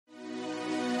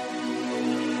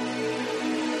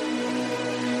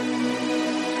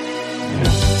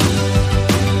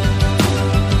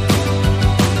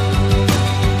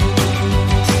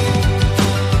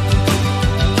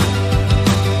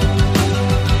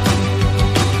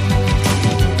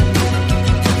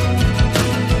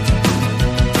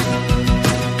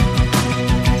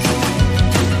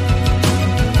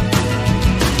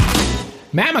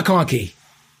McConkey.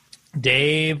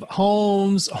 Dave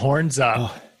Holmes, horns up.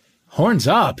 Oh, horns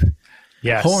up.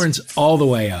 Yes. Horns all the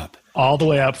way up. All the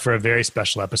way up for a very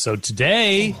special episode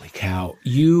today. Holy cow.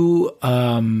 You,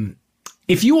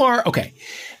 if you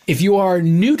are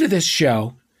new to this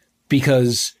show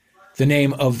because the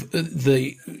name of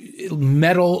the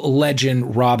metal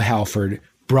legend Rob Halford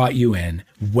brought you in,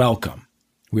 welcome.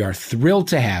 We are thrilled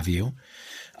to have you.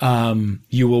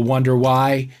 You will wonder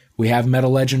why we have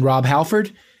metal legend Rob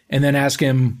Halford and then ask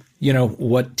him,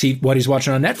 what he's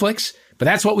watching on Netflix. But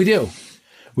that's what we do.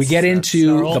 We get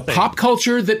into the pop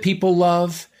culture that people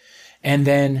love and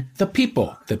then the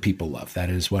people that people love. That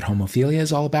is what Homophilia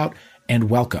is all about. And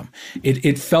welcome.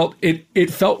 It felt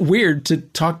weird to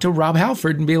talk to Rob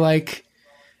Halford and be like,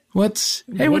 what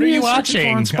are you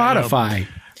watching on Spotify?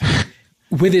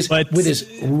 With his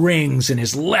rings and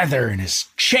his leather and his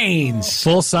chains.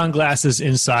 Full sunglasses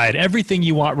inside. Everything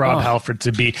you want Rob Halford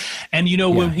to be. And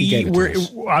when we're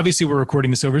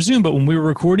recording this over Zoom, but when we were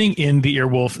recording in the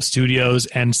Earwolf studios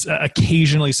and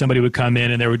occasionally somebody would come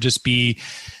in and there would just be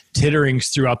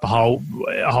titterings throughout the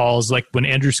halls. Like when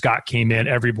Andrew Scott came in,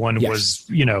 everyone was,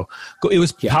 it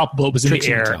was palpable. It was in the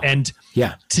air. And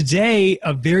today,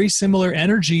 a very similar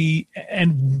energy.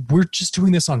 And we're just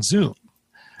doing this on Zoom.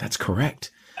 That's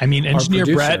correct. I mean, Engineer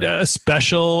Brett, a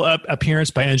special appearance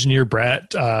by Engineer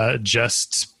Brett,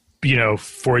 just,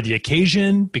 for the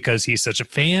occasion because he's such a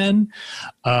fan.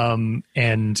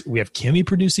 And we have Kimmy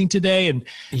producing today and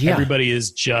everybody is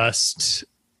just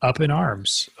up in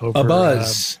arms over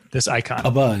this icon. A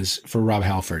buzz for Rob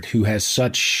Halford, who has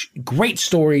such great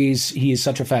stories. He is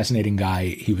such a fascinating guy.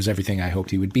 He was everything I hoped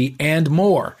he would be and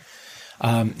more.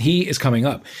 He is coming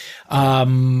up.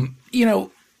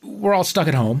 We're all stuck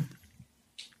at home.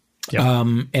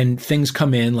 And things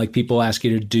come in, like people ask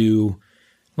you to do,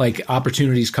 like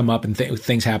opportunities come up and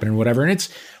things happen and whatever. And it's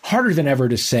harder than ever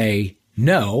to say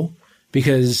no,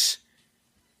 because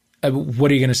what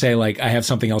are you going to say? Like, I have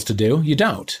something else to do. You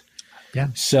don't. Yeah.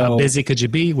 So how busy could you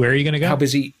be? Where are you going to go? How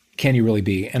busy can you really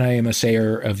be? And I am a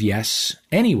sayer of yes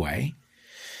anyway.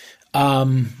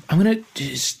 I'm going to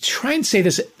just try and say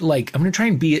this, I'm going to try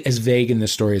and be as vague in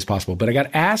this story as possible, but I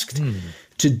got asked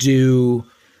to do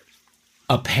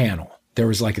a panel. There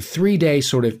was like a 3-day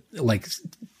sort of like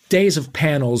days of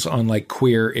panels on like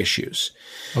queer issues.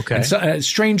 Okay. And so a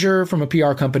stranger from a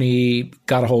PR company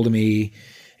got a hold of me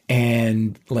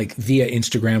and like via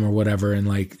Instagram or whatever, and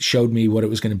like showed me what it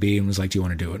was going to be and was like, do you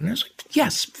want to do it? And I was like,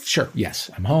 yes, sure. Yes.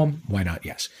 I'm home. Why not?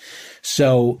 Yes.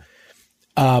 So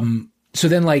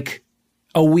then like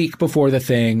a week before the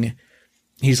thing,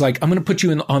 he's like, I'm going to put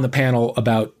you on the panel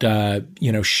about,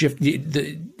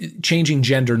 changing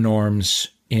gender norms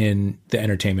in the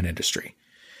entertainment industry.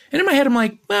 And in my head, I'm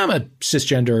like, well, I'm a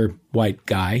cisgender white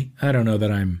guy. I don't know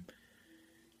that I'm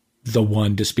the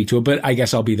one to speak to it, but I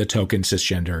guess I'll be the token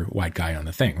cisgender white guy on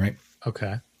the thing, right?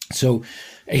 Okay. So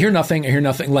I hear nothing,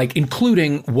 like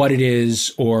including what it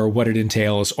is or what it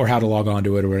entails or how to log on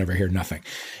to it or whatever. I hear nothing,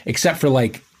 except for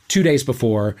like 2 days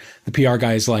before, the PR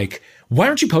guy is like, why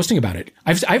aren't you posting about it?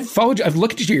 I've followed you. I've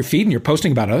looked at your feed and you're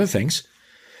posting about other things.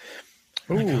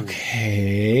 Like,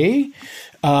 okay.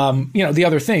 The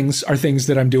other things are things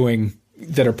that I'm doing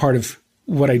that are part of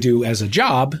what I do as a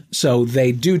job. So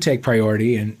they do take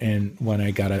priority. And when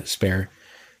I got a spare,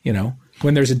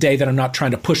 when there's a day that I'm not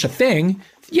trying to push a thing,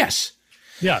 yes.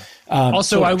 Yeah. I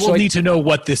will need to know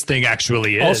what this thing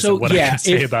actually is. Also, and what I can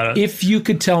say about it. If you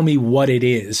could tell me what it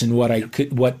is and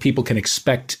what people can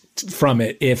expect from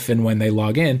it if and when they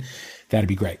log in, that'd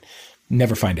be great.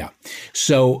 Never find out.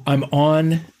 So I'm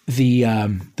on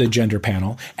the gender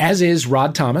panel, as is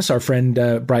Rod Thomas, our friend,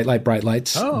 Bright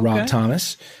Lights. Oh, okay.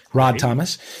 Rod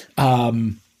Thomas.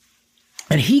 And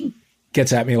he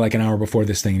gets at me like an hour before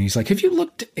this thing, and he's like, have you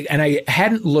looked? And I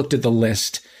hadn't looked at the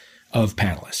list of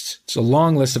panelists. It's a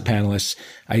long list of panelists.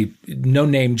 No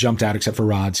name jumped out except for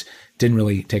Rod's. Didn't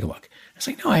really take a look. I was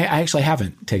like, no, I actually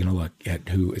haven't taken a look at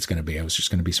who it's going to be. I was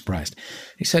just going to be surprised.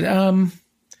 He said,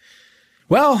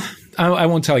 well, I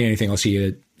won't tell you anything. I'll see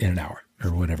you in an hour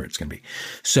or whatever it's going to be.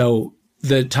 So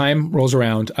the time rolls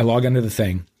around. I log into the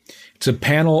thing. It's a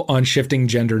panel on shifting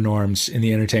gender norms in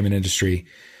the entertainment industry.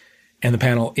 And the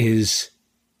panel is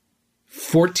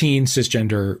 14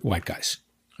 cisgender white guys.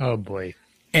 Oh, boy.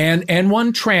 And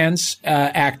one trans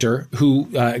actor who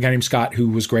a guy named Scott, who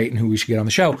was great and who we should get on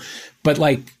the show. But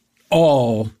like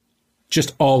all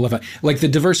of it. Like the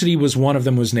diversity was, one of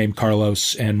them was named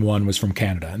Carlos and one was from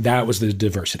Canada. And that was the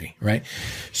diversity, right?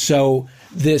 So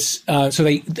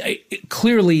they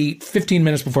clearly 15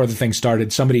 minutes before the thing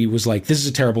started, somebody was like, this is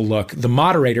a terrible look. The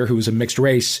moderator, who was a mixed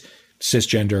race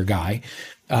cisgender guy,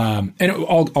 and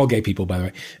all gay people, by the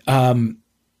way,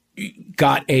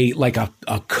 got a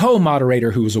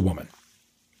co-moderator who was a woman.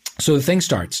 So the thing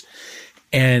starts,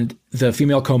 and the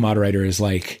female co-moderator is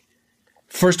like,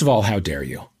 first of all, how dare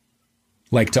you?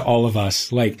 Like, to all of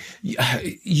us, like,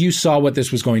 you saw what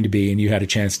this was going to be and you had a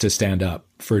chance to stand up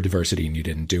for diversity and you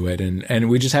didn't do it. And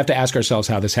we just have to ask ourselves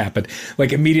how this happened,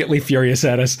 like immediately furious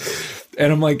at us.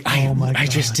 And I'm like,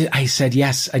 I said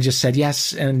yes. I just said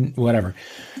yes and whatever.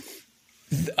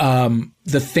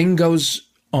 The thing goes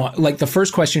on, like the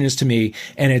first question is to me,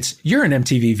 and it's, you're an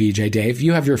MTV VJ, Dave.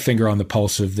 You have your finger on the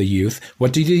pulse of the youth.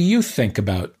 What do the youth think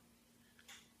about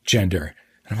gender?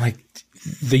 And I'm like,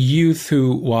 the youth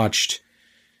who watched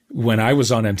when I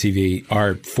was on MTV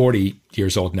are 40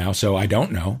 years old now, so I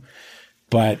don't know.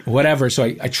 But whatever. So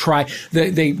I try.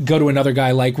 They go to another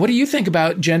guy like, what do you think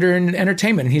about gender in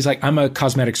entertainment? And he's like, I'm a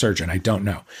cosmetic surgeon. I don't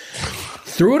know.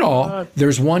 Through it all,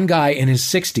 there's one guy in his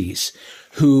 60s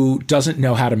who doesn't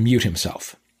know how to mute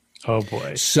himself. Oh,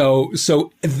 boy. So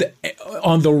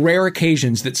on the rare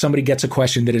occasions that somebody gets a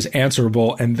question that is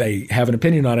answerable and they have an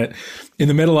opinion on it, in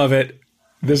the middle of it,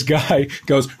 this guy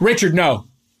goes, Richard, no,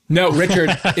 Richard,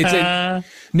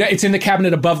 it's in the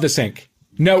cabinet above the sink.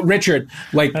 No, Richard,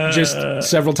 like just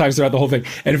several times throughout the whole thing.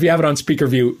 And if you have it on speaker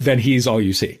view, then he's all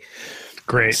you see.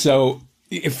 Great. So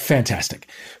fantastic.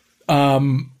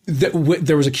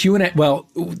 There was a Q&A. Well,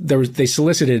 they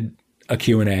solicited a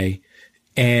Q&A,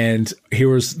 and here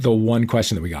was the one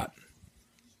question that we got.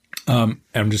 And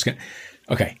I'm just going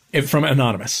to, okay, from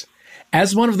Anonymous.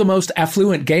 As one of the most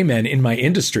affluent gay men in my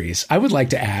industries, I would like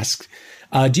to ask,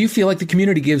 do you feel like the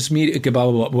community gives me, blah,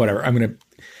 blah, blah, whatever.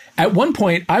 At one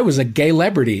point, I was a gay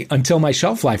celebrity until my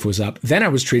shelf life was up. Then I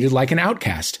was treated like an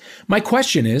outcast. My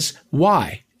question is,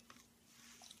 why?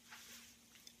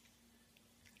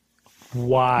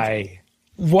 Why?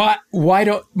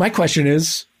 My question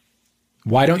is,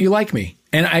 why don't you like me?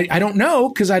 And I don't know,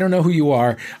 because I don't know who you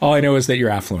are. All I know is that you're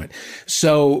affluent.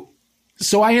 So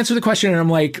I answer the question and I'm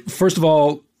like, first of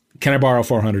all, can I borrow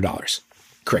 $400?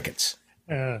 Crickets.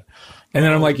 And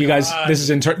then I'm like, you guys, this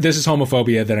is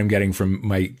homophobia that I'm getting from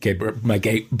my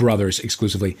gay brothers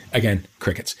exclusively. Again,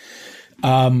 crickets.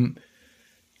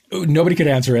 Nobody could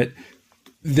answer it.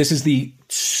 This is the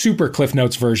super Cliff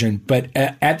Notes version, but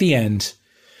at the end,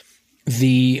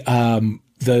 the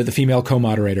female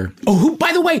co-moderator, who,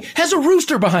 by the way, has a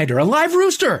rooster behind her, a live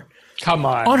rooster. Come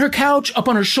on. On her couch, up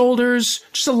on her shoulders,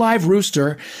 just a live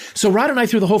rooster. So Rod and I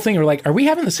through the whole thing are like, are we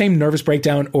having the same nervous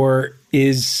breakdown, or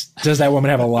does that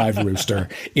woman have a live rooster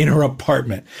in her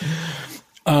apartment?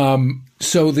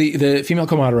 So the female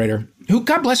co-moderator, who,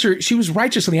 God bless her, she was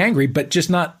righteously angry, but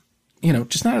just not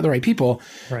of the right people.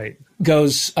 Right.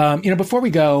 Goes, before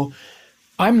we go,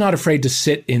 I'm not afraid to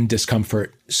sit in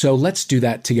discomfort. So let's do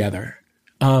that together.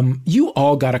 You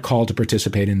all got a call to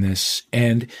participate in this,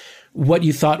 and what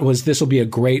you thought was, this will be a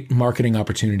great marketing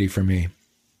opportunity for me.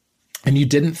 And you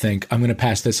didn't think, I'm going to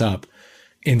pass this up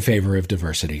in favor of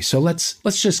diversity. So let's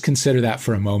just consider that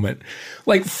for a moment.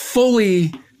 Like,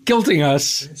 fully guilting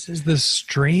us. This is the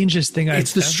strangest thing I've ever heard.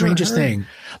 It's the strangest thing.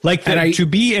 Like, to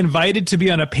be invited to be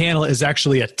on a panel is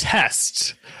actually a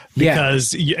test. Because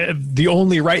the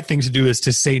only right thing to do is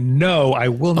to say, no, I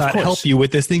will not help you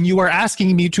with this thing you are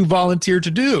asking me to volunteer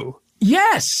to do.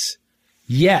 Yes.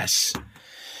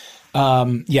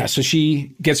 So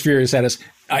she gets furious at us.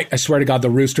 I swear to God, the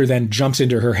rooster then jumps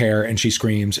into her hair and she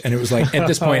screams. And it was like, at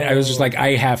this point, I was just like,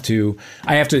 I'm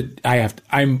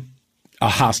a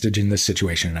hostage in this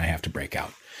situation and I have to break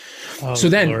out. Oh, so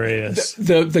then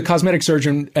the cosmetic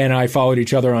surgeon and I followed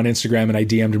each other on Instagram, and I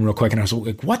DM'd him real quick, and I was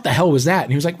like, what the hell was that?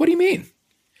 And he was like, what do you mean?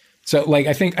 So like,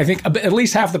 I think at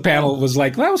least half the panel was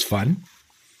like, that was fun.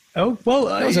 Oh,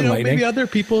 well, maybe other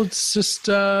people just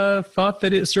thought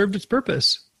that it served its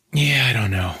purpose. Yeah, I don't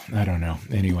know.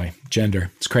 Anyway, gender.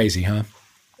 It's crazy, huh?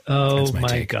 Oh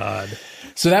my God.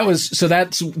 So that was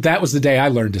the day I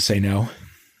learned to say no.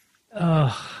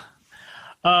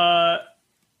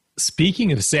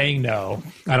 Speaking of saying no,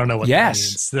 I don't know what that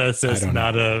means. That's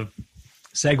not a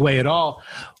segue at all.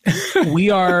 We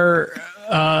are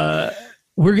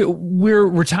we're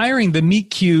retiring the Meet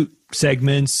Cute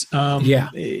segments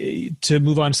to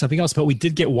move on to something else, but we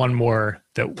did get one more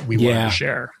that we wanted to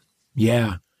share.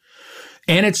 Yeah.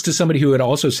 And it's to somebody who had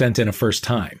also sent in a first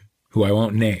time, who I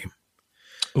won't name.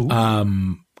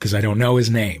 Because I don't know his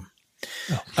name.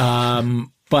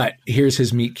 But here's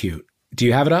his Meet Cute. Do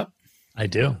you have it up? I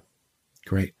do.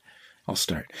 Great. I'll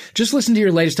start. Just listen to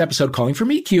your latest episode, Calling for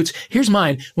Meet Cutes. Here's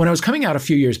mine. When I was coming out a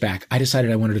few years back, I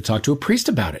decided I wanted to talk to a priest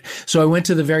about it. So I went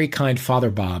to the very kind Father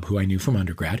Bob, who I knew from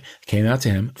undergrad. I came out to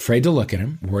him, afraid to look at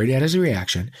him, worried at his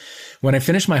reaction. When I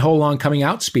finished my whole long coming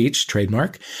out speech,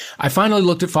 trademark, I finally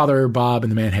looked at Father Bob,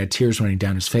 and the man had tears running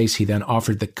down his face. He then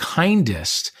offered the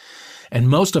kindest and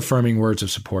most affirming words of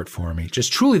support for me.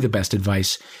 Just truly the best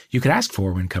advice you could ask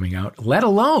for when coming out, let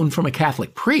alone from a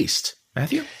Catholic priest.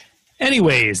 Matthew?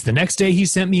 Anyways, the next day he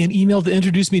sent me an email to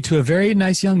introduce me to a very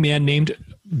nice young man named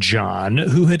John,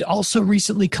 who had also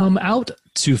recently come out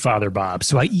to Father Bob.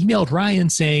 So I emailed Ryan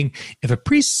saying, if a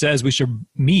priest says we should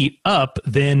meet up,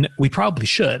 then we probably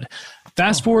should.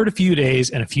 Fast forward a few days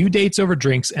and a few dates over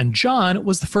drinks, and John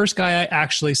was the first guy I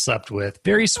actually slept with.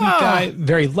 Very sweet guy,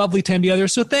 very lovely time together.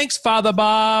 So thanks, Father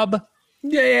Bob.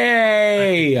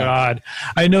 Yay! God,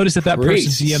 I noticed that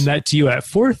person DM'd that to you at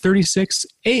 4:36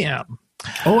 a.m.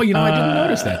 Oh, I didn't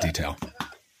notice that detail.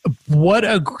 What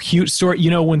a cute story.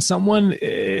 When someone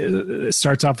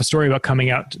starts off a story about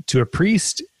coming out to a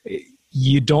priest,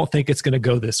 you don't think it's going to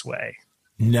go this way.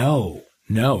 No,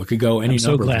 it could go any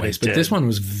number of ways. But this one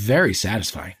was very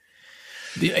satisfying.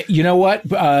 You know what?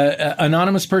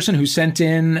 Anonymous person who sent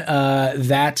in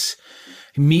that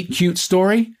meet cute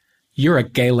story, you're a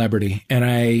gay celebrity. And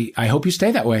I hope you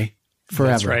stay that way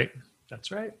forever.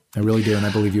 That's right. I really do. And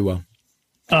I believe you will.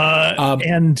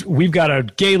 And we've got a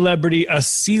gay celebrity, a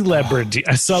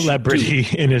celebrity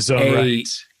in his own right.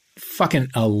 Fucking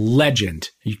a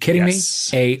legend. Are you kidding me?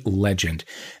 A legend.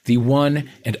 The one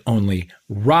and only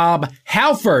Rob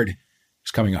Halford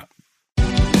is coming up.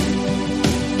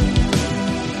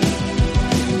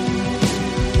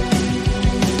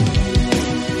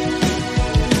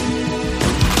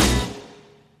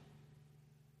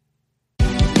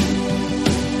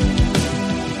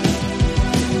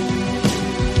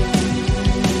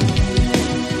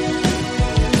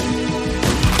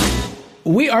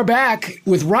 We are back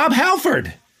with Rob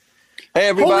Halford. Hey,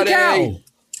 everybody. Holy cow.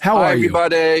 How are you? Hi,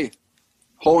 everybody.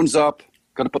 Horns up.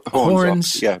 Got to put the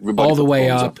horns up. Yeah, everybody all the way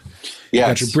up. Yes.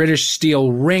 Got your British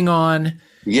steel ring on.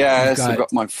 Yes, I've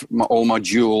got all my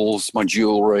jewels, my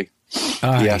jewelry.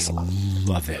 I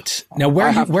love it. Now,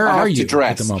 where are you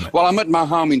at the moment? Well, I'm at my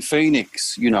home in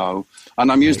Phoenix, and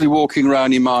I'm usually walking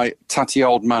around in my tatty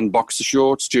old man boxer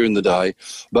shorts during the day,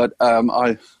 but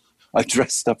I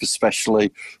dressed up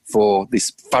especially for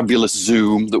this fabulous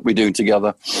Zoom that we're doing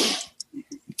together.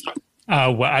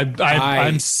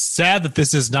 I'm sad that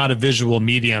this is not a visual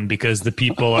medium because the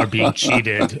people are being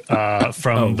cheated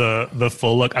from the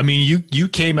full look. I mean, you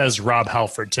came as Rob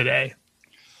Halford today.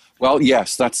 Well,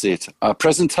 yes, that's it.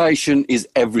 Presentation is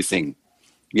everything.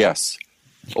 Yes.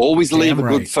 Always leave a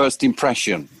good first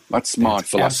impression. That's my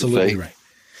philosophy. Absolutely right.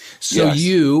 So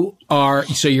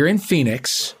you're in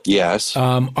Phoenix. Yes.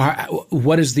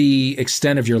 What is the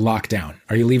extent of your lockdown?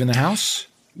 Are you leaving the house?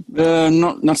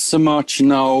 Not so much,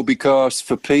 no, because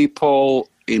for people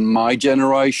in my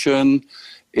generation,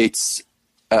 it's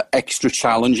extra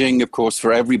challenging. Of course,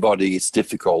 for everybody, it's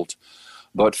difficult.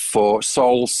 But for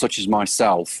souls such as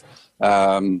myself,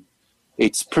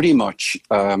 it's pretty much,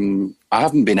 I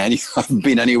haven't been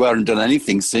anywhere and done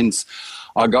anything since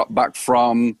I got back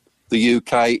from the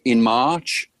UK in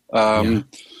March. I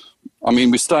mean,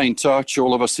 we stay in touch,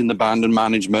 all of us in the band and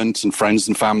management and friends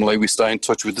and family. We stay in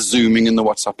touch with the Zooming and the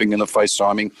WhatsApping and the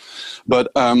FaceTiming.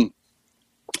 But I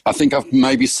think I've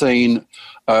maybe seen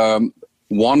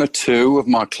one or two of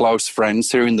my close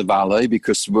friends here in the Valley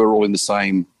because we're all in the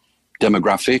same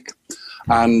demographic.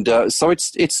 And so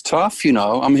it's tough,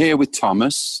 I'm here with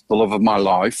Thomas, the love of my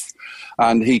life.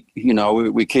 And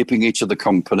we're keeping each other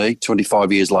company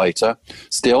 25 years later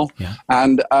still. Yeah.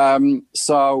 And I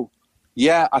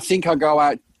think I go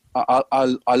out,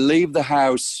 I leave the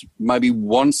house maybe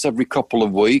once every couple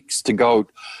of weeks to go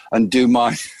and do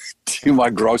my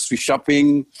grocery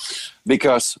shopping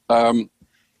because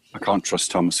I can't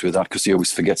trust Thomas with that because he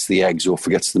always forgets the eggs or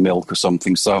forgets the milk or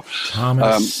something. So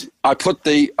Thomas. I put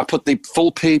the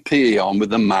full PPE on with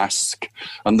the mask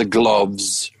and the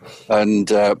gloves and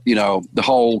the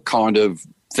whole kind of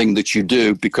thing that you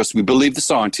do because we believe the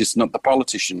scientists, not the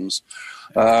politicians.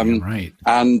 Right.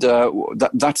 And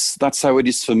that's how it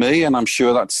is for me, and I'm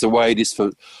sure that's the way it is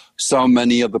for so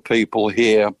many other people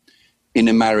here in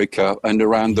America and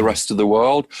around the rest of the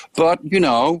world. But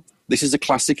this is a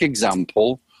classic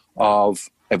example of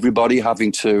everybody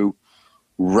having to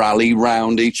rally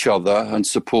round each other and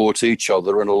support each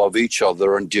other and love each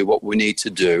other and do what we need to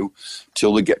do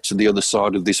till we get to the other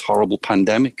side of this horrible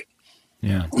pandemic.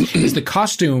 Yeah. Is the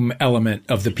costume element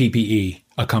of the PPE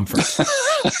a comfort?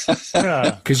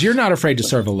 Because you're not afraid to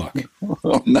serve a look.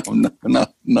 Oh,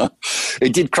 no.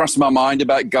 It did cross my mind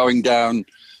about going down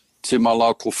to my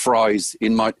local Fry's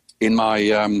in my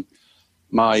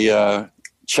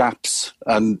chaps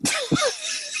and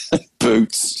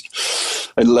boots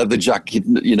and leather jacket,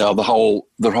 the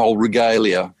whole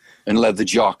regalia and leather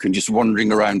jock, and just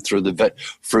wandering around through the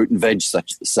fruit and veg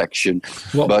section.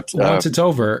 Well, but once it's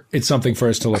over, it's something for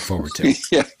us to look forward to.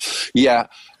 Yeah.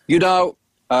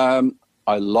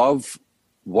 I love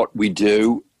what we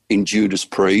do in Judas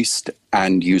Priest,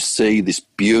 and you see this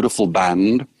beautiful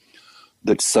band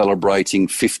that's celebrating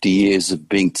 50 years of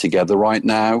being together right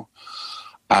now.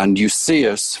 And you see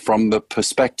us from the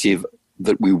perspective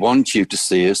that we want you to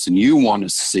see us, and you want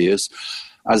us to see us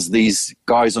as these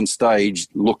guys on stage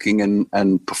looking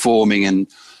and performing, and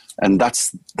that's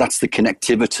the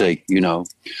connectivity,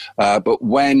 But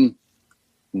when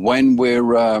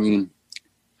we're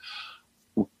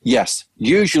yes,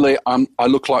 usually I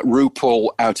look like RuPaul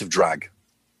out of drag.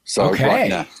 So okay. Right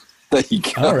now, there you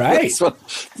go. All right,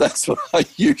 that's what I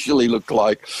usually look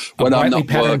like when I'm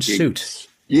not working. Suit.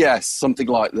 Yes, something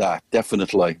like that,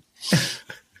 definitely.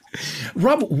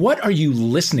 Rob, what are you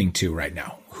listening to right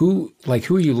now? Who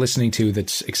are you listening to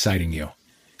that's exciting you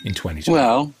in 2020?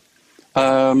 Well,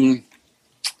 I'm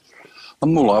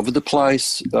all over the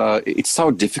place. It's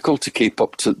so difficult to keep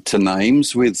up to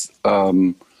names with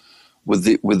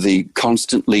the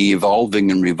constantly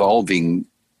evolving and revolving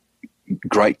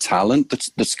great talent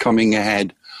that's coming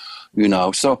ahead.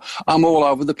 So I'm all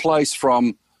over the place,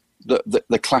 from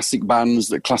the classic bands,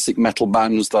 the classic metal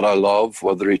bands that I love,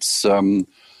 whether it's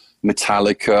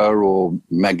Metallica or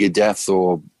Megadeth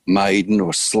or Maiden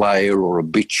or Slayer or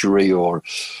Obituary or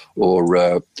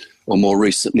more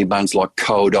recently bands like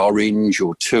Code Orange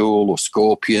or Tool or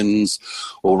Scorpions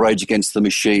or Rage Against the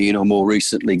Machine, or more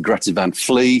recently Greta Van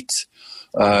Fleet,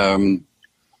 there's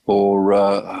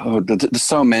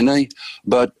so many.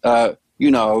 But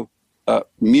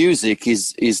music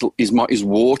is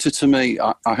water to me.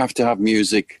 I have to have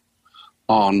music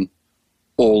on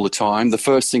all the time. The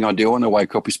first thing I do when I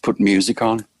wake up is put music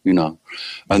on, and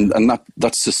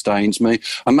that sustains me.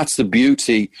 And that's the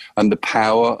beauty and the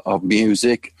power of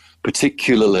music,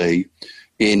 particularly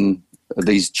in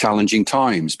these challenging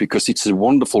times, because it's a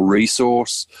wonderful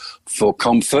resource for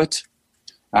comfort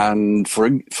and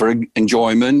for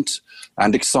enjoyment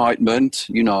and excitement,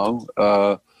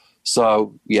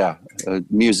 So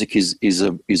music is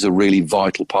a really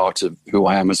vital part of who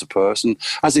I am as a person,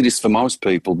 as it is for most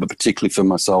people, but particularly for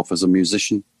myself as a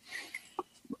musician.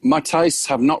 My tastes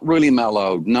have not really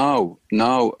mellowed, no,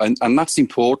 and that's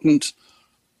important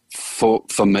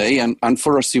for me and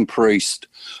for us in Priest,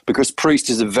 because Priest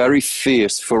is a very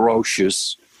fierce,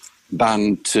 ferocious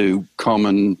band to come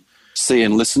and see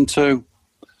and listen to,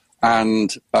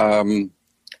 and I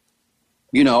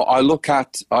look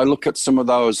at some of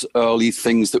those early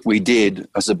things that we did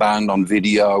as a band on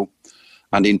video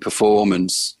and in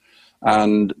performance,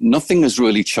 and nothing has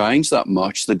really changed that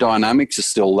much. The dynamics are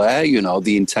still there,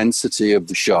 the intensity of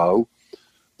the show,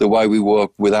 the way we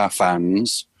work with our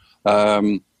fans.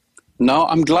 No,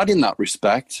 I'm glad in that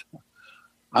respect.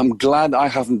 I'm glad I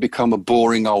haven't become a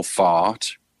boring old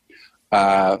fart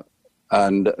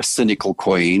and a cynical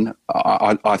queen.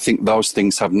 I think those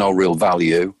things have no real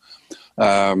value.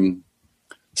 I'm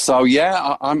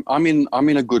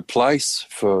in a good place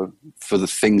for the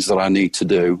things that I need to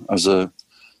do as a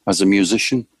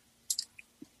musician.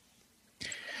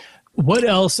 What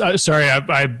else? Sorry,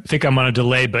 I think I'm on a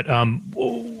delay, but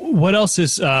what else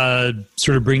is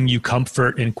sort of bringing you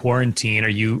comfort in quarantine? Are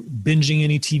you binging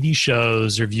any TV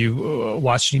shows, or have you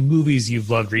watched any movies you've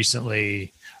loved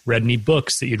recently? Read any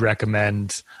books that you'd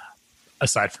recommend,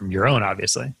 aside from your own,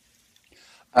 obviously?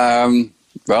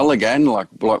 Well, again, like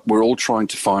we're all trying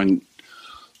to find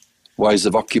ways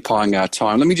of occupying our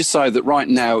time. Let me just say that right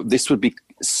now, this would be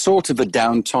sort of a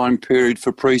downtime period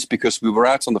for Priest, because we were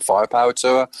out on the Firepower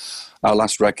tour, our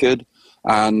last record,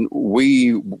 and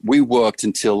we worked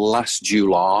until last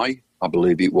July, I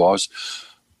believe it was.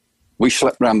 We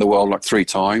slept around the world like 3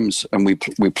 times, and we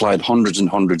played hundreds and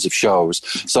hundreds of shows.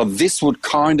 So this would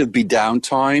kind of be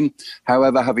downtime.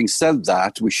 However, having said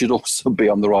that, we should also be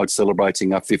on the road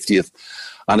celebrating our 50th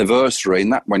anniversary,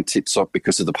 and that went tits up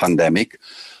because of the pandemic.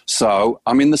 So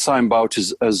I'm in the same boat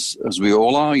as we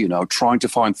all are, trying to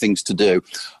find things to do.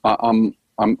 I'm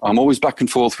always back and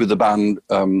forth with the band,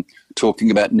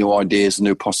 talking about new ideas and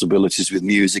new possibilities with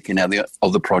music and the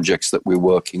other projects that we're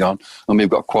working on, and we've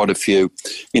got quite a few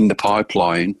in the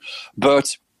pipeline.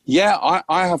 But yeah,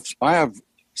 I have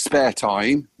spare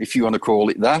time, if you want to call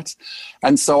it that.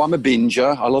 And so I'm a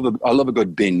binger. I love a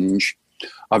good binge.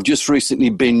 I've just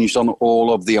recently binged on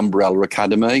all of the Umbrella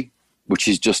Academy, which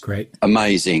is just great,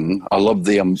 amazing. I love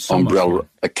the Umbrella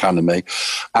Academy.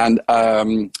 And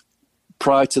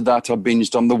prior to that, I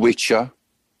binged on The Witcher,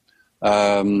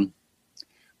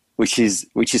 which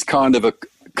is kind of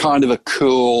a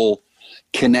cool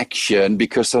connection,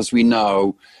 because as we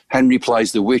know, Henry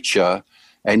plays The Witcher,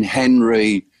 and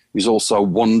Henry is also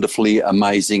wonderfully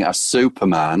amazing as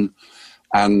Superman.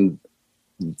 And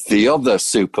the other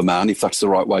Superman, if that's the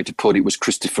right way to put it, was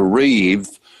Christopher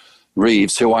Reeves,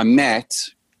 who I met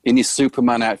in his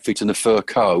Superman outfit and a fur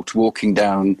coat walking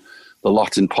down the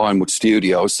lot in Pinewood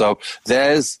Studios. So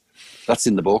that's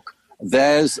in the book.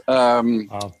 There's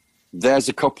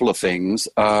a couple of things.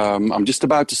 I'm just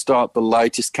about to start the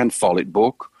latest Ken Follett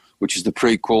book, which is the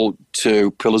prequel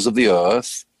to Pillars of the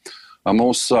Earth. I'm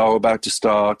also about to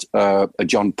start a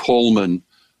John Pullman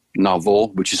novel,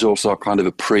 which is also kind of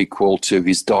a prequel to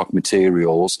his Dark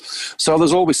Materials. So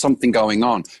there's always something going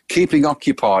on. Keeping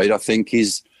occupied, I think,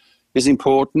 is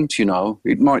important. You know,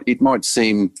 it might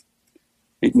seem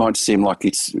like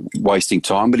it's wasting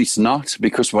time, but it's not,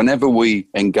 because whenever we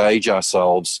engage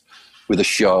ourselves with a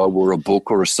show or a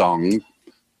book or a song,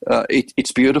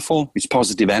 it's beautiful. It's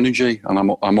positive energy, and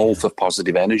I'm all for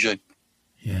positive energy.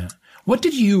 Yeah. What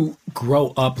did you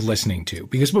grow up listening to?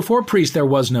 Because before Priest, there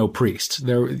was no Priest.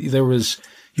 There was,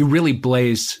 you really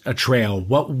blazed a trail.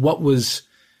 What was,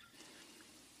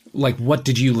 like, what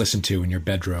did you listen to in your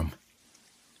bedroom?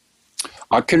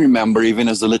 I can remember even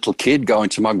as a little kid going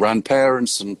to my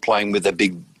grandparents and playing with a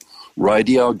big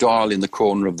radio dial in the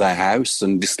corner of their house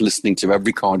and just listening to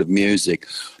every kind of music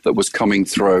that was coming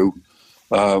through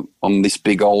on this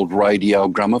big old radio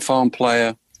gramophone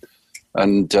player.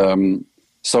 And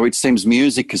so it seems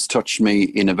music has touched me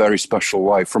in a very special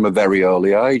way from a very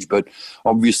early age. But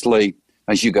obviously,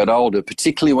 as you get older,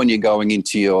 particularly when you're going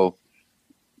into your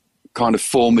kind of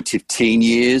formative teen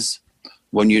years,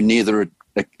 when you're neither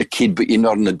a kid but you're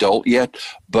not an adult yet,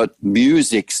 but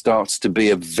music starts to be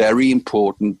a very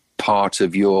important part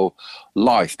of your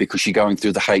life, because you're going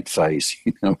through the hate phase.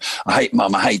 You know, I hate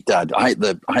mum, I hate dad, I hate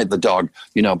the dog,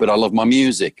 you know, but I love my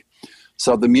music.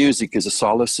 So the music is a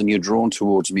solace, and you're drawn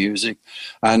towards music.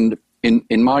 And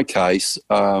in my case,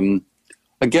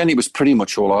 again, it was pretty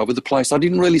much all over the place. I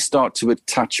didn't really start to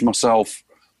attach myself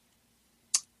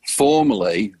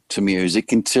formally to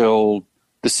music until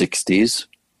the 60s.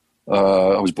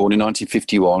 I was born in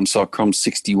 1951, so I come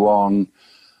 61,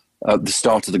 the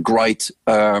start of the great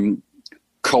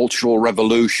cultural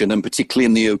revolution, and particularly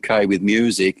in the UK with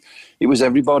music. It was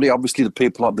everybody, obviously the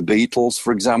people like the Beatles,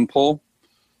 for example.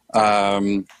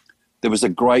 There was a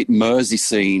great Mersey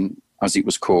scene, as it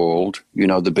was called. You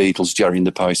know, the Beatles, Jerry and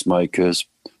the Pacemakers,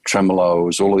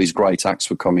 Tremolos, all of these great acts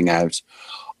were coming out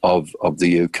of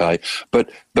the UK.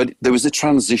 But there was a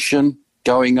transition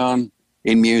going on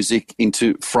in music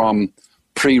from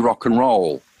pre-rock and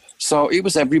roll. So it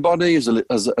was everybody as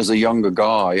a younger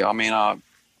guy. I mean,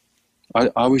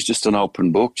 I was just an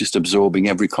open book, just absorbing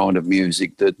every kind of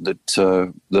music that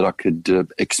I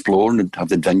could explore and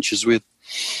have adventures with.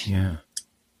 Yeah.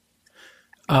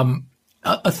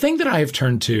 A thing that I have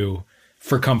turned to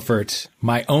for comfort,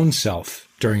 my own self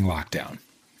during lockdown,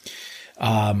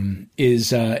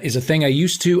 is a thing I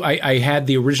used to. I had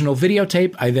the original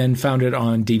videotape. I then found it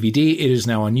on DVD. It is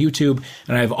now on YouTube,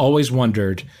 and I've always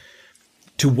wondered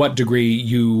to what degree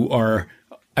you are.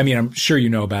 I mean, I'm sure you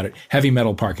know about it. Heavy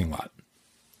Metal Parking Lot.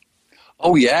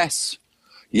 Oh yes,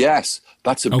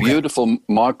 that's a beautiful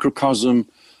microcosm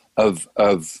of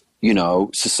you know,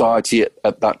 society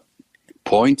at that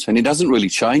point, and it hasn't really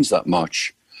changed that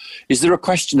much. Is there a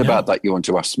question about that you want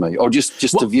to ask me, or just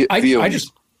a view? I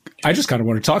just kind of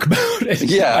want to talk about it.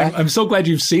 Yeah, I'm so glad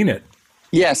you've seen it.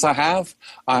 Yes, I have,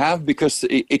 because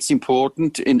it's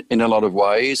important in a lot of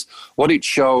ways. What it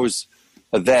shows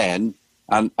then,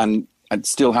 and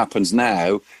still happens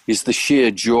now, is the sheer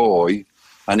joy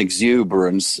and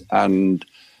exuberance and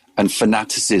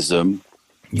fanaticism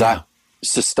that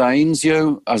sustains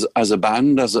you as a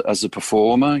band, as a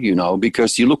performer, you know,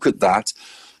 because you look at that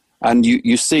and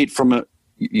you see it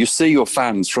you see your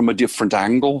fans from a different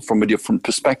angle, from a different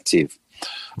perspective.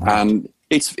 Right. And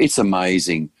it's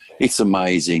amazing. It's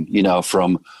amazing, you know,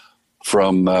 from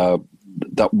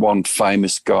that one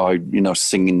famous guy, you know,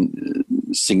 singing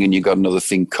 "You Got Another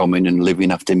Thing Coming" and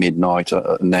 "Living After Midnight,"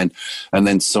 and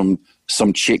then some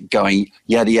chick going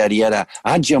yada yada yada.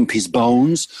 I jump his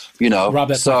bones, you know. Rob,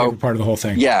 that's my favorite part of the whole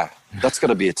thing. Yeah, that's got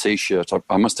to be a T-shirt.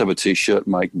 I must have a T-shirt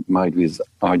made with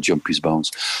 "I jump his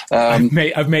bones." I've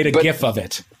made a GIF of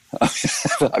it.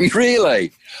 I mean,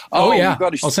 really? Oh yeah,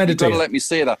 I'll send it to you. You've got to let me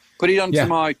see that. Put it onto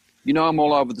my. You know, I'm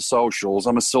all over the socials.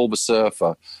 I'm a Silver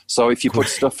Surfer. So if you put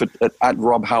stuff at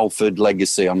Rob Halford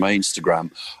Legacy on my Instagram,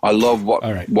 I love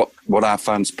what our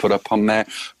fans put up on there.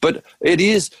 But it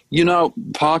is, you know,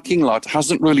 parking lot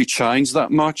hasn't really changed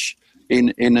that much in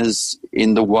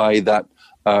the way that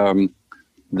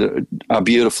our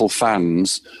beautiful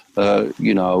fans,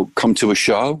 you know, come to a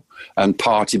show and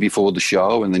party before the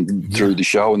show, and then through the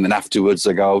show, and then afterwards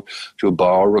they go to a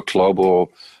bar or a club or,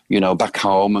 you know, back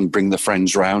home and bring the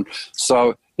friends round.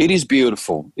 So it is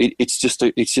beautiful. It's just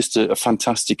a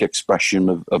fantastic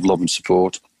expression of love and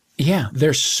support. Yeah,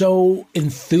 they're so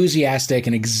enthusiastic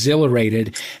and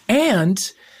exhilarated. And,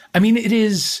 I mean, it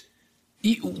is,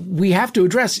 we have to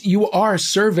address, you are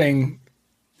serving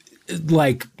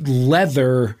like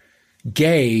leather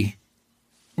gay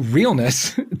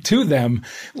realness to them,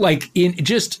 like in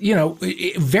just, you know,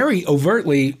 very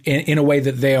overtly in a way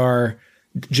that they are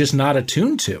just not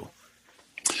attuned to,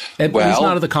 at least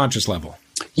not at the conscious level.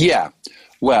 Yeah.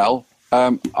 Well,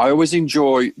 I always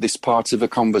enjoy this part of a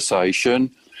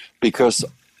conversation because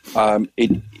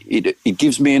it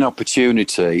gives me an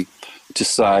opportunity to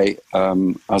say,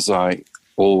 as I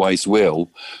always will,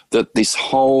 that this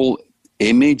whole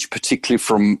image, particularly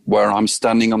from where I'm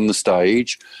standing on the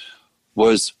stage,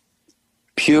 was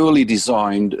purely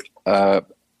designed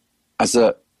as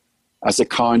a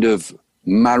kind of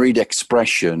married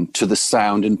expression to the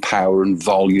sound and power and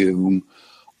volume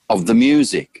of the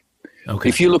music. Okay.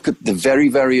 If you look at the very,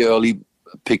 very early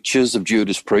pictures of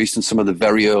Judas Priest and some of the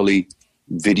very early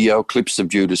video clips of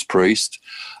Judas Priest,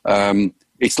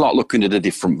 it's like looking at a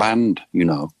different band, you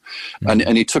know. Mm-hmm.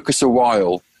 And it took us a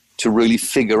while to really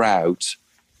figure out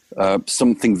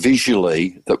something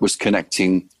visually that was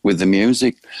connecting with the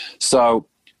music. So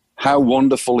how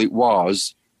wonderful it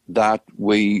was that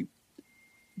we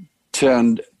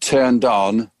turned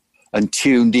on and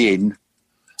tuned in.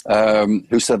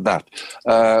 Who said that?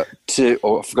 I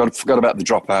forgot about the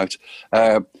Dropout.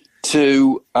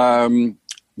 To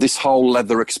this whole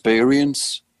leather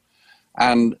experience.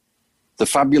 And the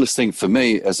fabulous thing for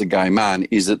me as a gay man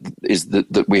is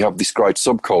that we have this great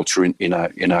subculture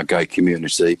in our gay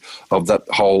community of that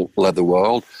whole leather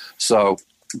world. So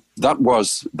that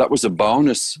was a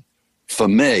bonus for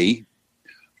me.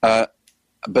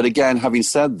 But again, having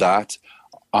said that,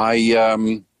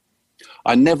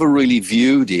 I never really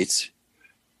viewed it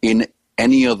in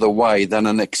any other way than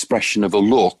an expression of a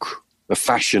look, a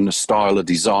fashion, a style, a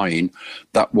design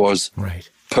that was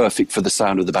perfect for the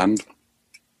sound of the band.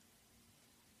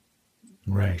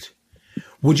 Right.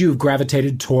 Would you have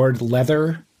gravitated toward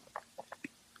leather?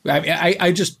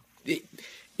 I just,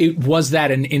 it was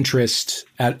that an interest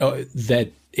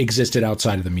that existed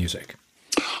outside of the music?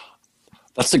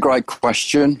 That's a great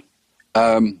question.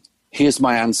 Here's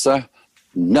my answer.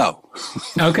 No.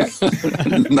 Okay.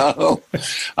 No.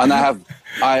 And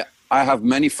I have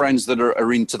many friends that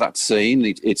are into that scene.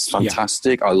 It's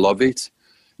fantastic. Yeah. I love it.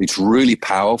 It's really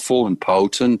powerful and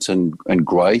potent and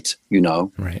great, you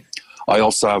know. Right. I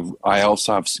also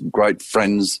have great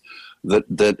friends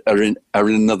that are in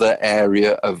another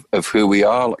area of who we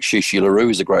are. Like Shishi LaRue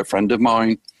is a great friend of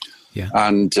mine. Yeah.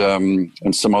 And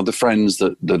some other friends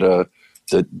that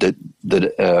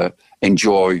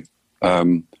enjoy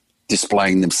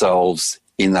displaying themselves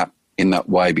in that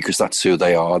way because that's who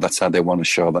they are. That's how they want to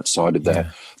show that side of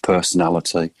their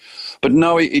personality. But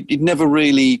no, it never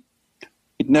really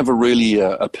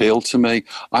appealed to me.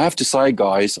 I have to say,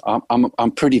 guys,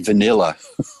 I'm pretty vanilla.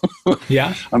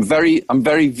 Yeah, I'm very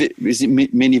is it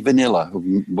mini vanilla,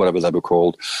 whatever they were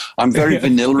called. I'm very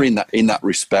vanilla in that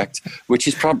respect, which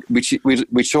is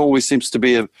which always seems to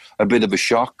be a bit of a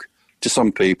shock to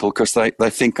some people because they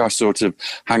think I sort of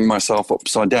hang myself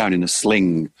upside down in a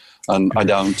sling, and I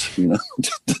don't, you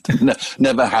know,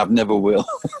 never have, never will.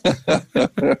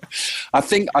 I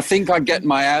think I get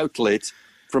my outlet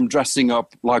from dressing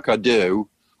up like I do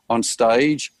on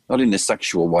stage, not in a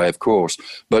sexual way, of course,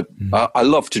 but I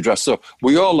love to dress up.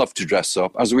 We all love to dress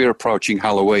up. As we're approaching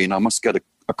Halloween, I must get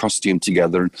a costume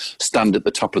together and stand at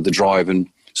the top of the drive and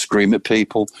scream at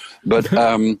people. But,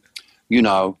 you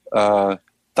know,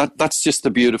 that's just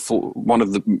one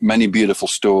of the many beautiful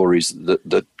stories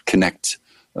that connect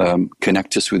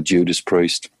us with Judas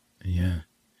Priest. Yeah.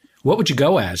 What would you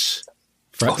go as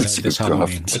for this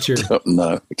Halloween?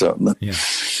 I don't know. Yeah.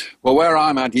 Well, where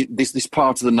I'm at, this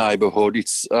part of the neighbourhood,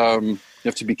 it's you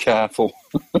have to be careful.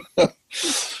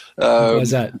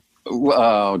 Why's that?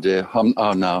 Oh dear!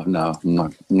 No,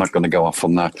 I'm not going to go off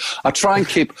on that. I try and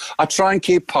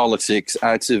keep politics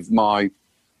out of my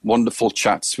wonderful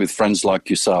chats with friends like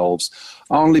yourselves,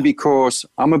 only because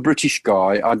I'm a British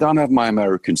guy. I don't have my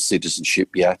American citizenship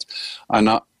yet. And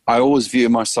I always view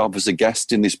myself as a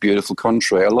guest in this beautiful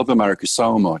country. I love America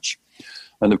so much.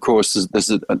 And of course, there's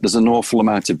an awful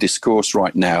amount of discourse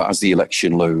right now as the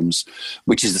election looms,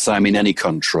 which is the same in any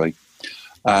country.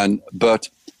 But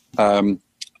I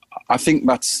think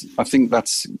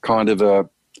that's kind of a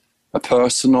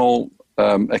personal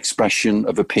expression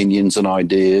of opinions and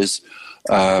ideas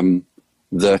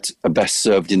that are best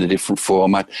served in a different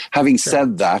format. Having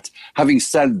said that,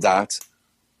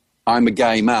 I'm a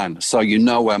gay man, so you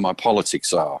know where my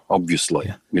politics are.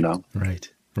 Obviously, you know. Right.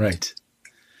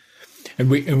 And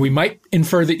we might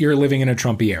infer that you're living in a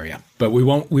Trumpy area, but we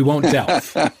won't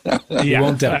delve. We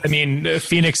won't delve. I mean,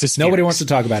 Phoenix is. Nobody wants to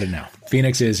talk about it now.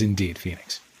 Phoenix is indeed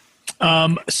Phoenix.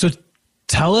 So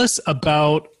tell us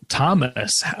about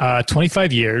Thomas.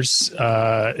 25 years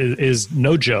is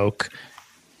no joke.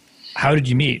 How did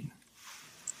you meet?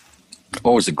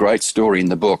 Oh, it's a great story in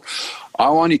the book. I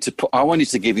wanted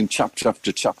to give him chapter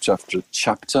after chapter after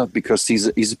chapter because he's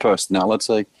a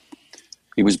personality.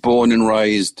 He was born and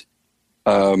raised.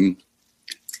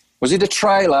 Was it a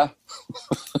trailer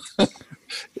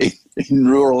in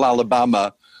rural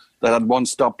Alabama that had one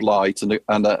stoplight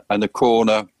and a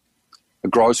corner, a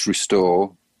grocery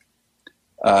store,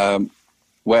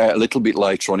 where a little bit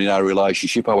later on in our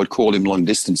relationship, I would call him long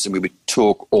distance and we would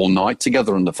talk all night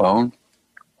together on the phone,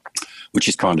 which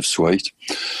is kind of sweet.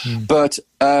 But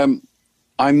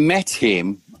I met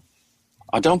him.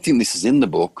 I don't think this is in the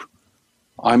book.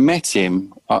 I met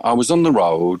him. I was on the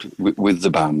road with the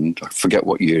band. I forget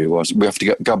what year it was. We have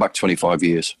to go back 25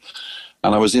 years.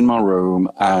 And I was in my room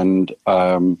and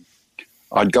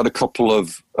I'd got a couple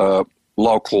of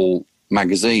local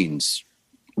magazines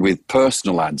with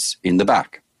personal ads in the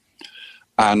back.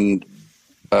 And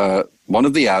one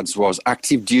of the ads was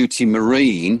Active Duty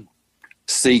Marine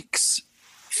seeks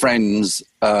friends,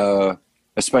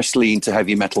 especially into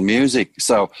heavy metal music.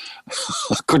 So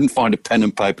I couldn't find a pen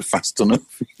and paper fast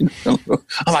enough. Oh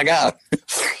my God.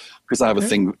 Because I have a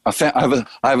thing. I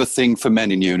have a thing for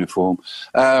men in uniform.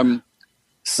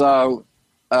 So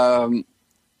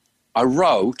I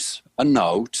wrote a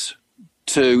note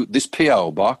to this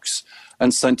PO box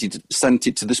and sent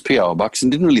it to this PO box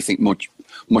and didn't really think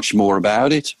much more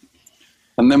about it.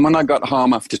 And then when I got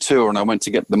home after tour and I went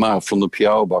to get the mail from the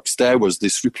PO box, there was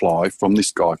this reply from this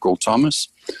guy called Thomas.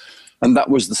 And that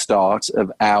was the start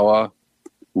of our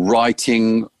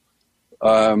writing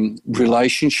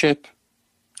relationship.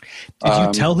 Did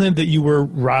you tell him that you were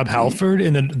Rob Halford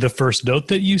in the first note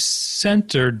that you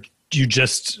sent, or you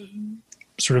just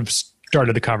sort of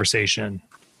started the conversation?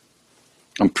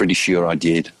 I'm pretty sure I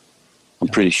did.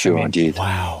 I did.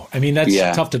 Wow. I mean, that's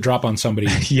tough to drop on somebody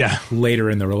later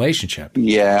in the relationship.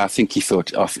 Yeah, I think he thought,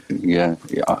 he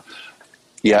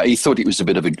thought it was a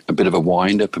bit of a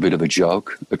wind-up, a bit of a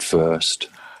joke at first.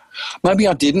 Maybe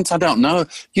I didn't. I don't know.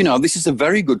 You know, this is a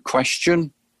very good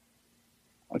question.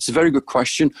 It's a very good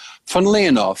question. Funnily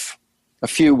enough, a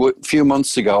few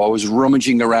months ago, I was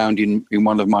rummaging around in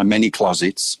one of my many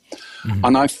closets,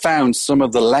 and I found some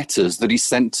of the letters that he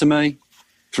sent to me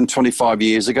from 25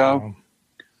 years ago. Wow.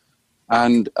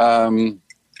 And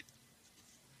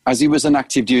as he was an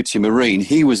active duty Marine,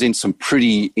 he was in some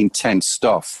pretty intense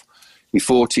stuff. He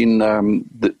fought in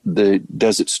the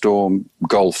Desert Storm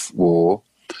Gulf War,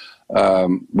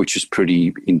 which was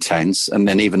pretty intense. And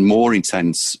then even more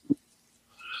intense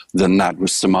than that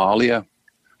was Somalia,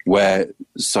 where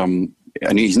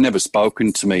and he's never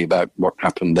spoken to me about what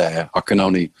happened there. I can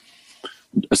only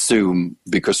assume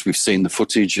because we've seen the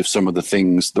footage of some of the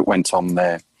things that went on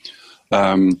there.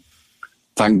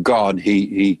 Thank God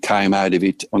he came out of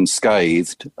it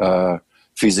unscathed,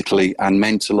 physically and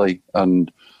mentally,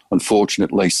 and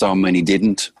unfortunately so many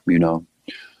didn't, you know,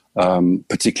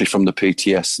 particularly from the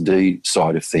PTSD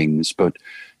side of things. But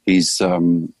he's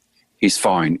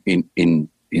fine in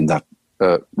that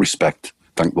respect,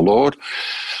 thank the Lord.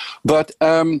 But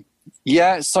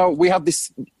so we had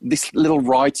this little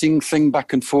writing thing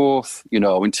back and forth, you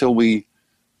know, until we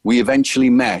eventually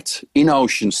met in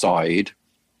Oceanside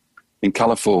in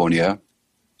California,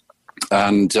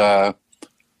 and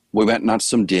we went and had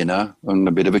some dinner and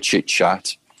a bit of a chit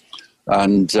chat,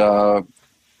 and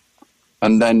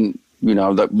then, you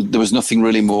know, there was nothing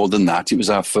really more than that. It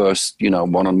was our first, you know,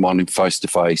 one-on-one,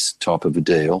 face-to-face type of a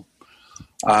deal.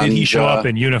 Did he show up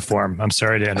in uniform? I'm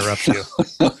sorry to interrupt you.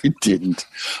 No, he didn't.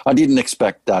 I didn't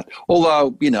expect that.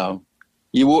 Although, you know,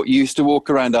 you used to walk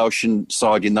around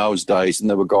Oceanside in those days, and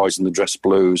there were guys in the dress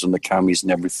blues and the camis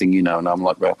and everything, you know, and I'm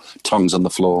like, well, tongues on the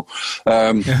floor.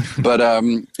 But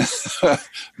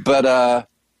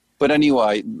But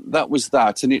anyway, that was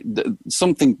that. And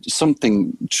something, it's one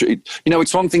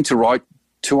thing to write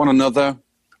to one another.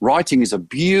 Writing is a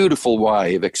beautiful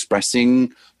way of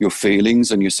expressing your feelings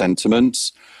and your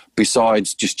sentiments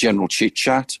besides just general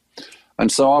chit-chat.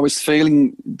 And so I was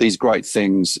feeling these great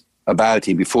things about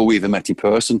him before we even met in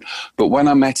person. But when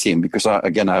I met him, because I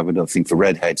have another thing for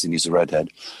redheads, and he's a redhead.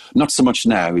 Not so much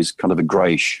now, he's kind of a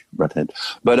greyish redhead.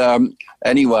 But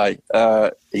anyway,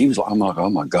 he was like, oh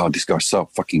my God, this guy's so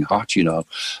fucking hot,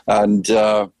 And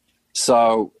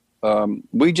so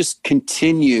we just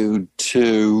continued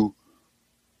to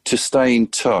stay in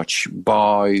touch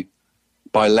by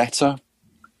letter.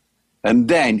 And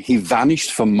then he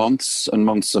vanished for months and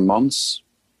months and months.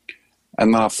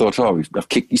 And then I thought,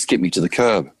 he's kicked me to the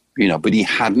curb, but he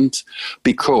hadn't,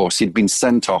 because he'd been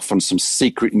sent off on some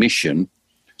secret mission.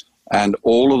 And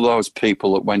all of those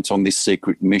people that went on this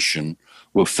secret mission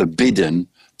were forbidden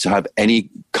to have any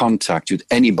contact with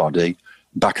anybody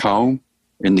back home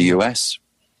in the US.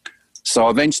 So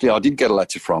eventually I did get a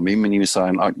letter from him, and he was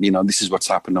saying, this is what's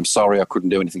happened. I'm sorry I couldn't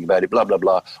do anything about it, blah, blah,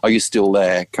 blah. Are you still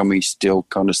there? Can we still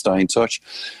kind of stay in touch?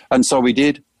 And so we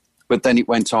did. But then it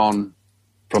went on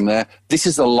from there. This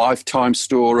is a Lifetime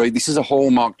story. This is a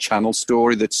Hallmark Channel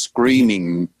story that's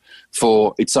screaming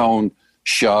for its own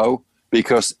show,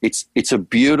 because it's a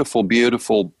beautiful,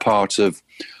 beautiful part of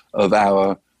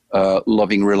our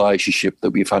loving relationship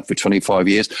that we've had for 25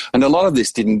 years. And a lot of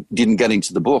this didn't get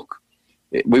into the book.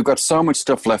 We've got so much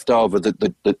stuff left over,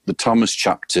 the Thomas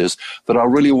chapters, that I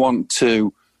really want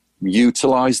to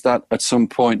utilize that at some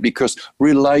point, because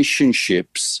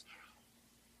relationships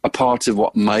are part of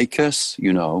what make us,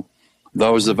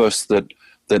 those of us that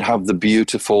have the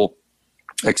beautiful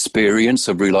experience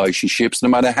of relationships, no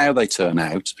matter how they turn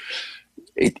out.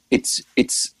 It's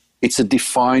a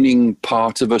defining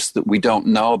part of us that we don't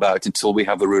know about until we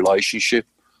have a relationship,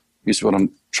 is what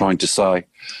I'm trying to say.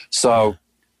 So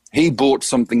he brought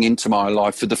something into my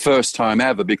life for the first time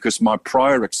ever, because my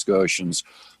prior excursions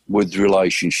with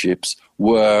relationships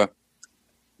were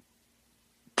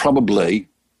probably,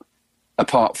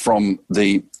 apart from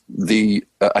the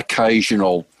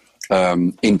occasional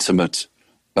intimate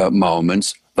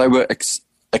moments, they were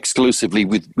exclusively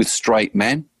with straight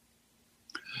men.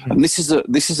 And this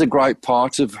is a great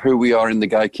part of who we are in the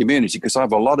gay community, because I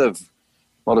have a lot of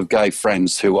gay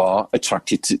friends who are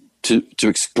attracted to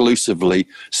exclusively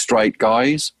straight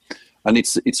guys. And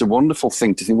it's a wonderful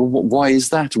thing to think, well, why is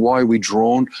that? Why are we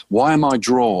drawn? Why am I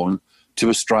drawn to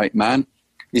a straight man?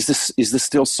 Is there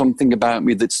still something about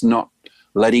me that's not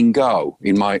letting go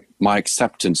in my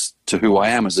acceptance to who I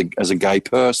am as a gay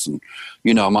person?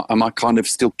 Am I kind of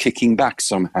still kicking back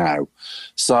somehow?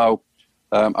 So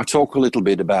I talk a little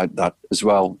bit about that as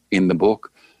well in the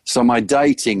book. So my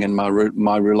dating and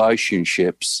my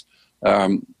relationships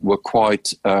were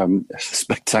quite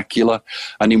spectacular,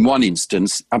 and in one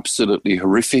instance absolutely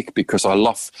horrific, because I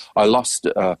lost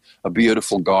a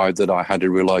beautiful guy that I had a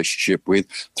relationship with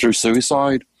through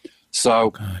suicide.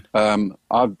 So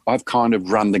I've kind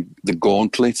of run the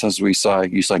gauntlet, as we say.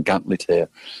 You say gauntlet here.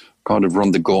 Kind of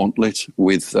run the gauntlet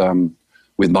with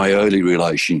my early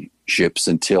relationships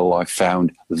until I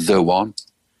found the one.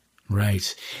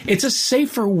 Right. It's a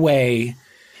safer way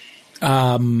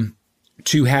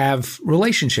to have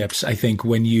relationships, I think,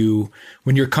 when you're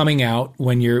coming out,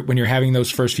 when you're having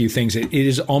those first few things. It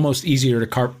is almost easier to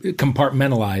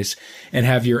compartmentalize and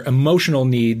have your emotional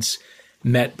needs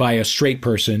met by a straight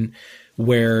person,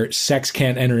 where sex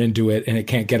can't enter into it and it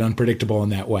can't get unpredictable in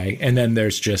that way. And then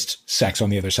there's just sex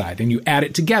on the other side, and you add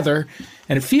it together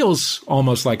and it feels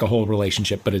almost like a whole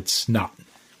relationship, but it's not.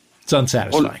 It's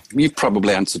unsatisfying. Well, you've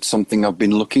probably answered something I've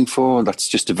been looking for. That's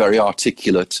just a very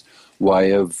articulate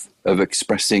way of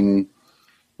expressing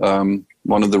one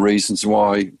of the reasons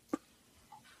why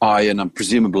I, and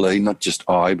presumably not just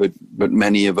I, but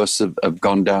many of us have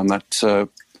gone down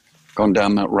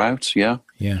that route. Yeah.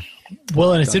 Yeah.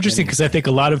 Well, and it's interesting because I think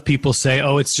a lot of people say,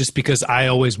 oh, it's just because I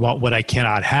always want what I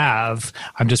cannot have.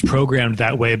 I'm just programmed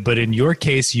that way. But in your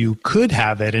case, you could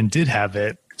have it and did have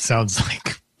it. Sounds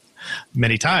like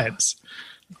many times.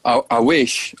 I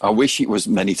wish it was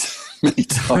many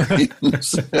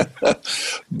times.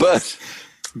 but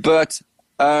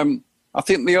I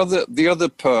think the other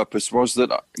purpose was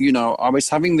that, I was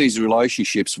having these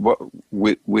relationships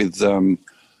with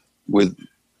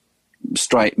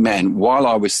straight men while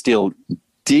I was still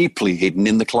deeply hidden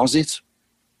in the closet.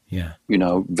 Yeah.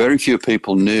 Very few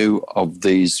people knew of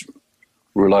these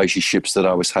relationships that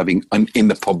I was having in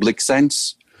the public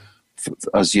sense.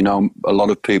 As you know, a lot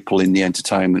of people in the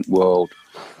entertainment world,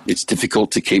 it's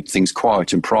difficult to keep things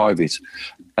quiet and private.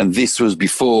 And this was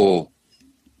before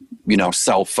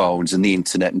cell phones and the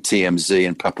internet and TMZ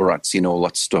and paparazzi and all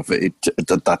that stuff at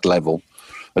that level,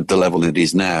 at the level it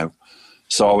is now.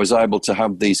 So I was able to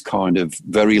have these kind of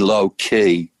very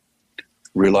low-key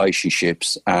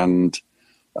relationships, and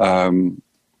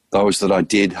those that I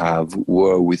did have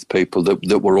were with people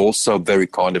that were also very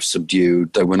kind of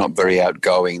subdued. They were not very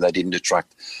outgoing. They didn't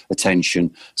attract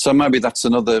attention. So maybe that's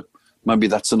another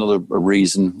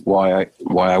reason why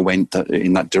I went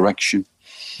in that direction.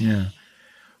 Yeah.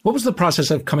 What was the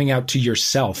process of coming out to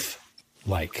yourself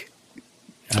like?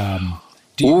 Do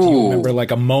you remember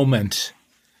like a moment?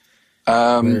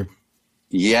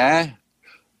 Yeah.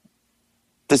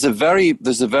 There's a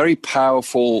very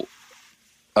powerful,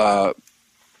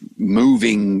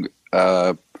 moving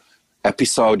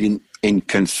episode in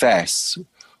Confess,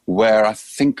 where I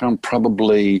think I'm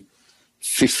probably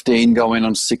 15 going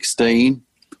on 16,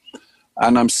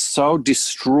 and I'm so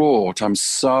distraught. I'm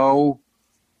so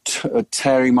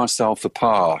tearing myself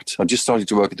apart. I just started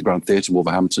to work at the Grand Theatre in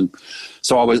Wolverhampton,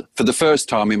 so I was, for the first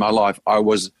time in my life, I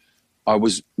was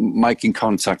making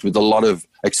contact with a lot of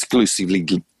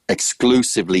exclusively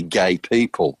gay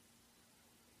people,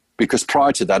 because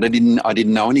prior to that I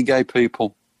didn't know any gay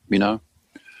people,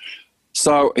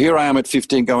 So here I am at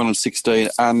 15 going on 16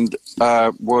 and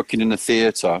working in a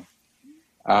theatre,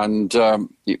 and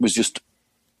it was just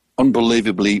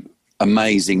unbelievably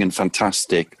amazing and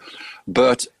fantastic.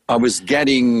 But I was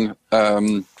getting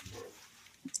all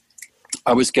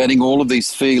of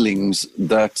these feelings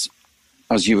that,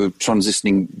 as you were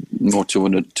transitioning more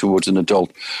towards an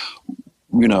adult,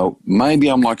 maybe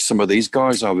I'm like some of these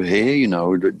guys over here.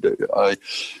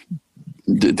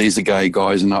 These are gay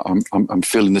guys, and I'm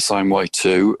feeling the same way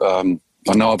too. I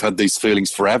know I've had these feelings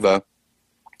forever.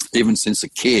 Even since a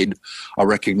kid, I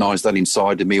recognised that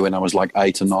inside of me when I was like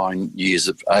 8 or 9 years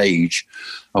of age.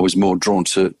 I was more drawn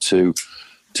to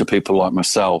people like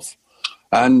myself.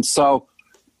 And so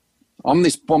on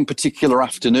this one particular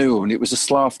afternoon, it was a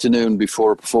slow afternoon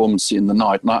before a performance in the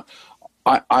night, and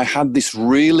I had this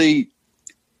really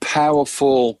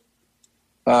powerful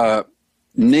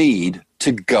need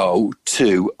to go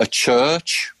to a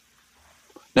church.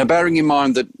 Now, bearing in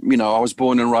mind that, I was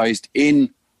born and raised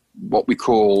in what we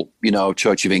call,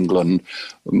 Church of England.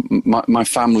 My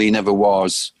family never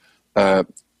was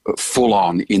full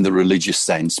on in the religious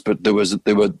sense, but there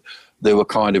were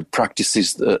kind of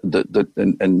practices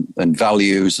and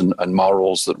values and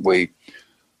morals that we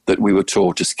were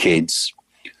taught as kids,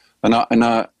 and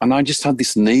I just had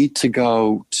this need to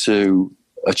go to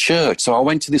a church. So I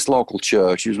went to this local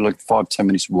church. It was like 5-10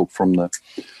 minutes walk from the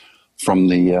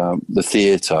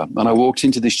theatre, and I walked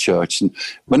into this church. And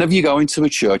whenever you go into a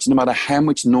church, no matter how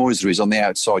much noise there is on the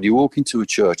outside, you walk into a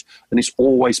church and it's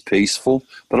always peaceful.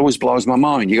 That always blows my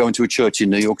mind. You go into a church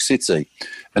in New York City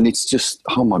and it's just,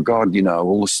 oh my God,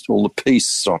 all the peace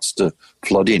starts to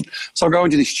flood in. So I go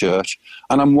into this church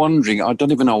and I'm wondering, I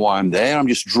don't even know why I'm there. I'm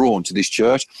just drawn to this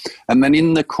church. And then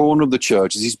in the corner of the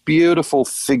church is this beautiful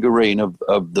figurine of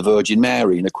the Virgin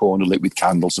Mary in a corner lit with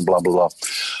candles and blah, blah, blah.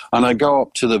 And I go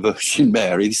up to the Virgin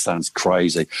Mary. This sounds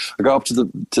crazy. I go up to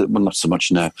well, not so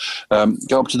much now.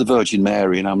 Go up to the Virgin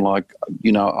Mary and I'm like,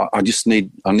 I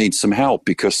need some help,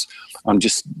 because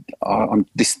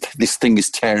this thing is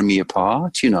tearing me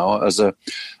apart, as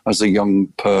a young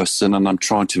person, and I'm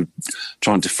trying to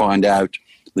find out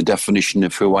the definition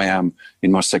of who I am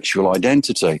in my sexual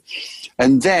identity.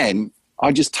 And then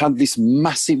I just had this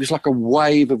massive, it was like a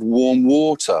wave of warm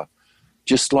water,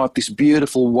 just like this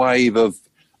beautiful wave of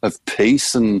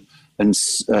peace and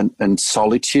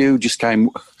solitude just came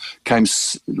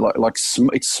like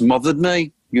it smothered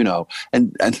me,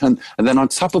 and then on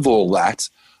top of all that,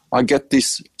 I get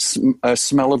this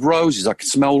smell of roses. I can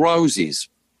smell roses.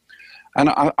 And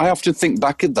I often think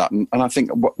back at that and I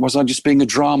think, was I just being a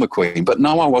drama queen? But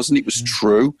no, I wasn't. It was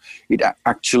true. It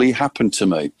actually happened to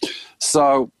me.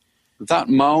 So that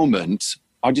moment,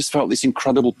 I just felt this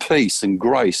incredible peace and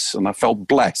grace, and I felt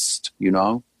blessed, Yeah.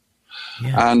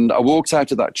 And I walked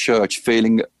out of that church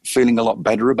feeling a lot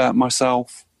better about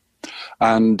myself.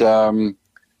 And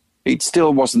it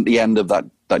still wasn't the end of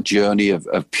that journey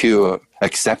of pure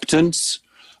acceptance,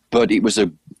 but it was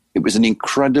an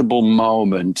incredible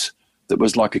moment that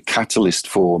was like a catalyst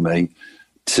for me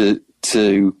to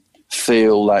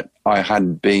feel that I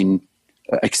had been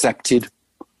accepted,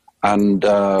 and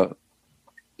so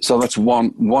that's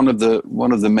one of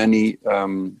the many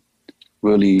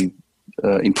really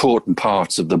important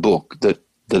parts of the book that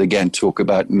again talk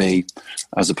about me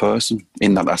as a person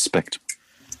in that aspect.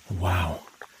 Wow.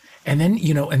 And then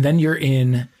you're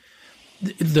in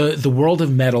the world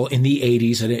of metal in the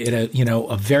 80s at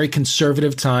a very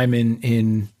conservative time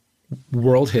in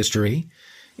world history.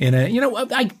 in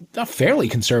a fairly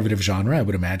conservative genre, I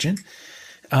would imagine.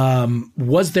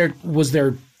 Was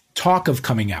there talk of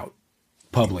coming out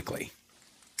publicly,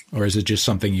 or is it just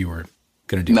something you were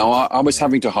going to do? No, I was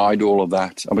having to hide all of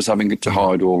that.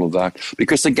 Hide all of that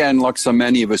because, again, like so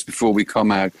many of us, before we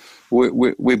come out,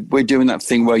 we're doing that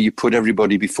thing where you put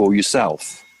everybody before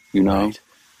yourself. You know, right.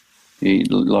 You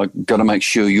got to make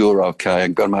sure you're okay,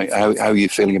 and got to make how are you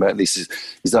feeling about this?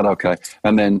 Is that okay?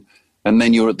 And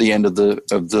then you're at the end of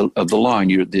the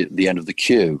line. You're at the end of the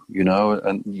queue, you know,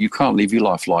 and you can't live your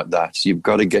life like that. You've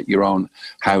got to get your own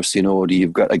house in order.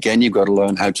 You've got to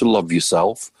learn how to love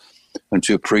yourself and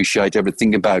to appreciate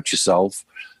everything about yourself,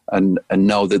 and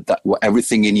know that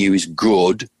everything in you is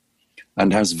good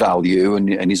and has value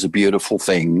and is a beautiful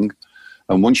thing.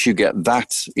 And once you get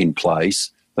that in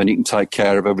place, then you can take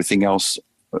care of everything else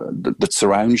that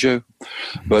surrounds you.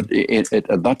 But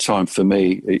at that time, for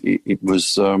me, it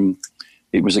was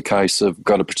a case of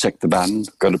got to protect the band,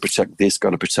 got to protect this, got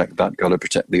to protect that, got to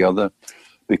protect the other,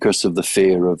 because of the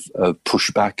fear of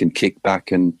pushback and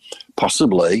kickback and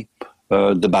possibly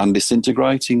the band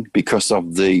disintegrating because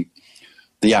of the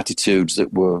attitudes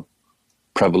that were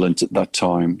prevalent at that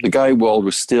time. The gay world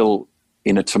was still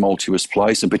in a tumultuous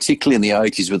place, and particularly in the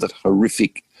 80s with that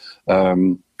horrific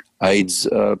AIDS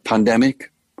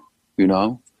pandemic, you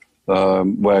know,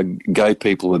 where gay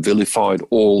people were vilified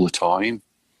all the time.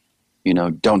 You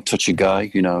know, don't touch a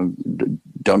gay, you know,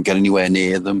 don't get anywhere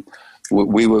near them.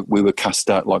 We were cast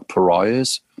out like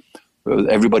pariahs.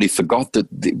 Everybody forgot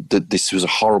that this was a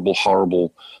horrible,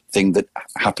 horrible thing that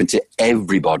happened to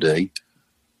everybody.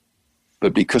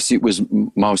 But because it was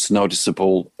most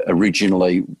noticeable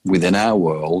originally within our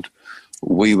world,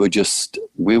 we were just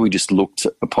looked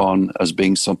upon as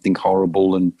being something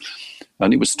horrible, and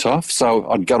it was tough. So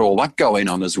I'd got all that going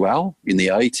on as well in the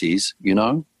 80s, you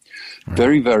know. Right.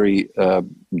 Very, very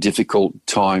difficult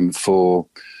time for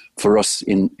us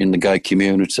in the gay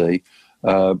community.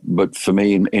 But for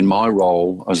me, in my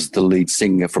role as the lead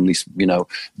singer from this, you know,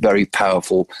 very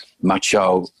powerful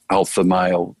macho alpha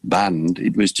male band,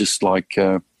 it was just like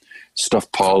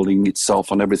stuff piling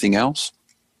itself on everything else.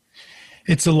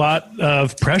 It's a lot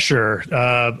of pressure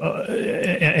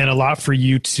and a lot for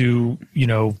you to, you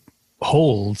know,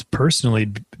 hold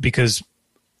personally, because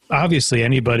obviously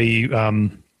anybody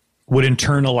would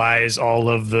internalize all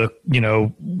of the, you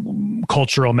know,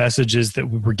 cultural messages that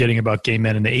we were getting about gay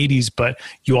men in the 80s, but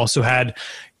you also had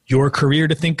your career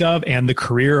to think of and the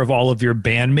career of all of your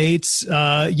bandmates,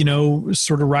 you know,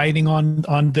 sort of riding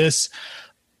on this.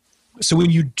 So when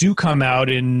you do come out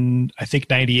in, I think,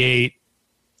 98,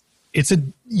 it's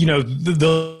you know,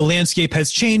 the landscape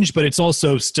has changed, but it's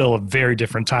also still a very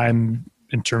different time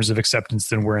in terms of acceptance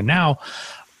than we're in now.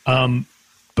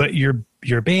 But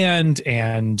your band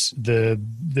and the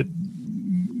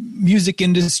music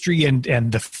industry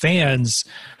and the fans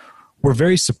were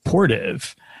very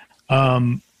supportive.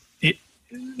 It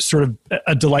sort of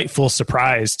a delightful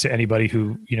surprise to anybody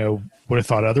who, you know, would have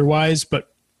thought otherwise.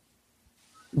 But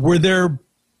were there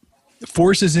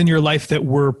forces in your life that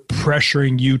were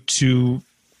pressuring you to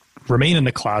remain in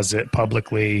the closet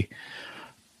publicly,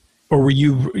 or were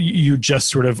you just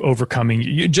sort of overcoming?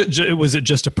 Was it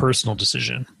just a personal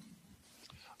decision?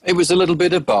 It was a little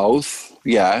bit of both.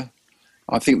 Yeah,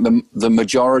 I think the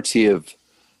majority of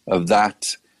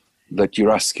that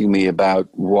you're asking me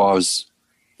about was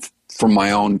from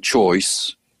my own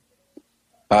choice.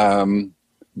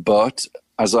 But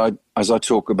as I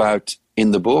talk about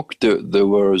in the book, there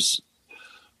was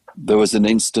an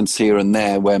instance here and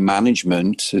there where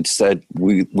management had said,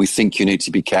 we think you need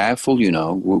to be careful, you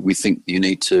know, we think you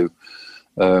need to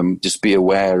just be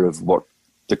aware of what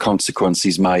the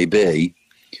consequences may be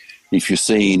if you're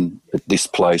seen at this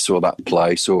place or that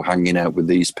place or hanging out with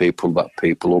these people, that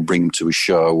people, or bring them to a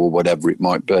show or whatever it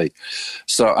might be.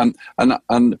 So, and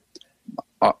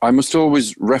I must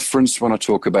always reference when I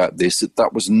talk about this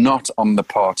that was not on the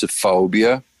part of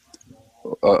phobia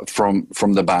from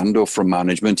the band or from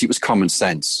management. It was common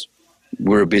sense.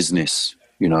 We're a business,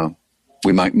 you know.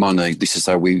 We make money. This is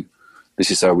how we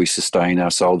sustain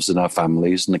ourselves and our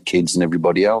families and the kids and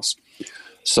everybody else.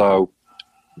 So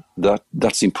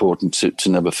that's important to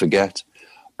never forget.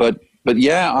 But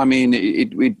yeah, I mean,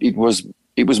 it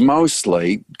was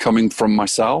mostly coming from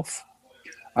myself,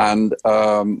 and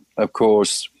of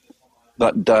course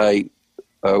that day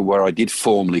where I did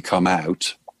formally come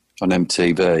out on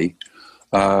MTV.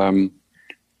 And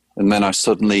then I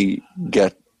suddenly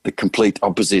get the complete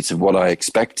opposite of what I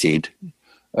expected,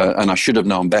 and I should have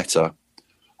known better,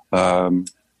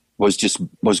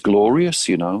 was glorious,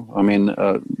 you know. I mean,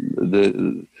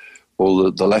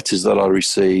 all the letters that I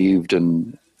received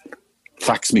and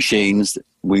fax machines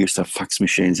we used to have fax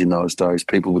machines in those days.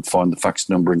 People would find the fax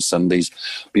number and send these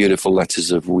beautiful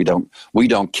letters of we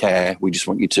don't care. We just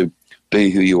want you to be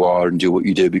who you are and do what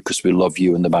you do because we love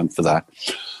you and the band for that.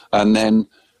 And then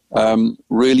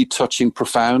really touching,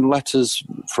 profound letters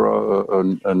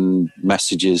and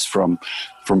messages from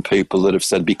people that have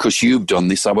said, because you've done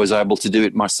this, I was able to do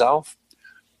it myself,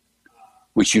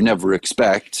 which you never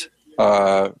expect.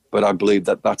 But I believe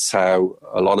that's how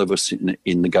a lot of us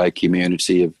in the gay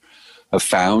community have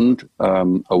found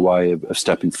a way of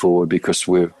stepping forward, because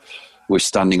we're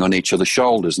standing on each other's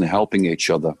shoulders and helping each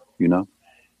other, you know?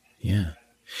 Yeah.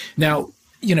 Now,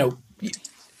 you know,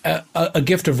 a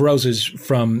gift of roses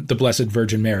from the Blessed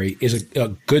Virgin Mary is a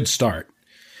good start.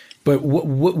 But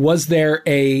was there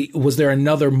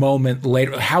another moment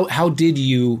later? How did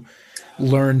you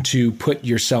learn to put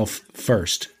yourself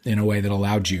first in a way that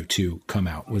allowed you to come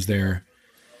out? Was there?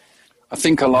 I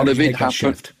think a lot of it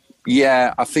happened.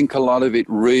 Yeah, I think a lot of it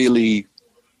really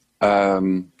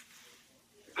happened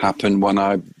when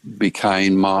I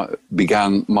began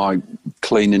my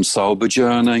clean and sober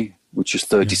journey, which is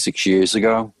 36 years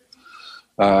ago.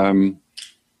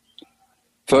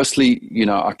 Firstly, you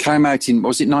know, I came out in,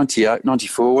 was it 98,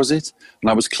 94, was it? And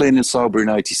I was clean and sober in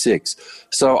 86.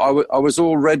 So I was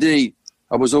already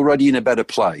in a better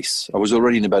place. I was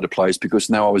already in a better place because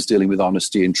now I was dealing with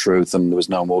honesty and truth, and there was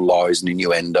no more lies and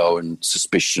innuendo and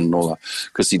suspicion and all that,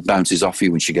 because it bounces off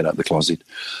you once you get out of the closet.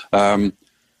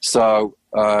 So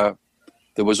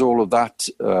there was all of that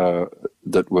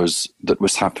that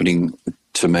was happening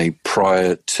to me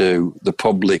prior to the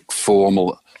public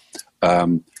formal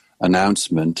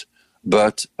announcement.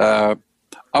 But I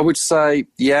would say,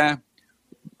 yeah,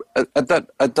 at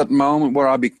that moment where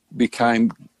I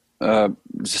became to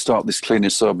start this clean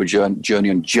and sober journey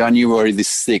on January the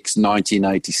 6th,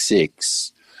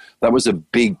 1986, that was a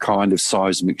big kind of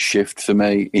seismic shift for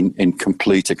me in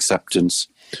complete acceptance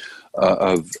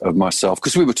of myself,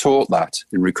 because we were taught that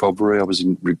in recovery. I was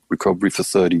in recovery for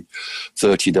 30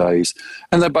 days,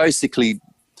 and they basically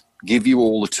give you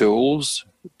all the tools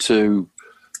to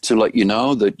let you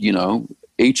know that, you know,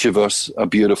 each of us are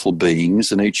beautiful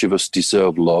beings and each of us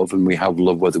deserve love, and we have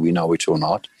love whether we know it or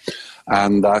not,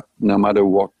 and that no matter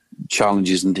what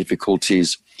challenges and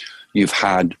difficulties you've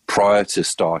had prior to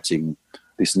starting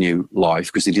this new life,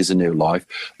 because it is a new life,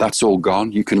 that's all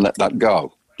gone. You can let that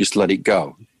go. Just let it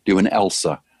go. Do an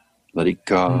Elsa. Let it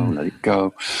go, let it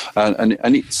go.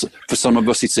 And it's, for some of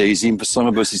us it's easy, and for some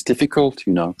of us it's difficult,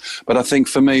 you know. But I think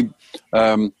for me,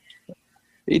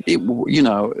 you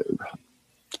know,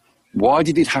 why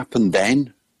did it happen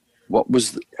then? What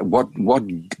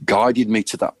guided me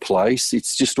to that place?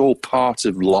 It's just all part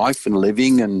of life and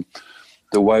living and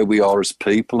the way we are as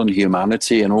people and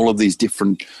humanity, and all of these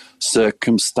different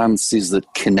circumstances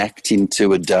that connect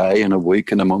into a day and a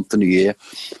week and a month and a year.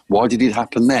 Why did it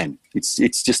happen then?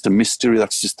 It's just a mystery.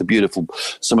 That's just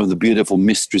some of the beautiful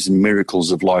mysteries and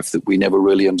miracles of life that we never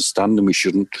really understand, and we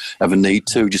shouldn't ever need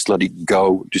to. Just let it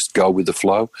go. Just go with the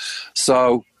flow.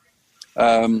 So,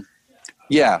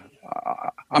 yeah.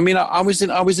 I mean, I was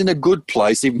in a good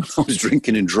place, even when I was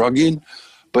drinking and drugging,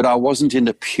 but I wasn't in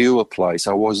a pure place.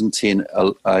 I wasn't in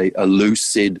a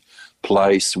lucid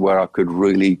place where I could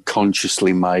really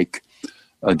consciously make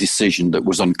a decision that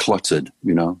was uncluttered,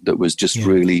 you know, that was just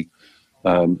really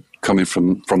coming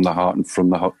from the heart and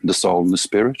from the soul and the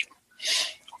spirit.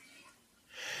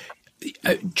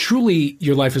 Truly,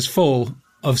 your life is full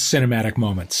of cinematic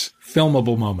moments,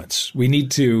 filmable moments. We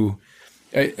need to,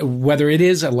 whether it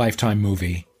is a Lifetime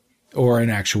movie or an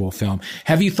actual film.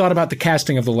 Have you thought about the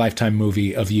casting of the Lifetime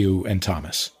movie of you and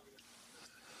Thomas?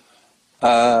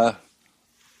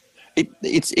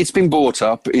 It's been brought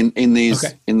up in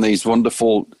these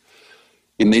wonderful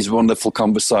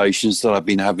conversations that I've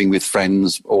been having with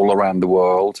friends all around the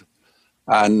world,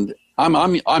 and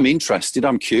I'm interested.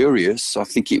 I'm curious. I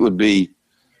think it would be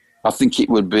deep. It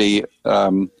would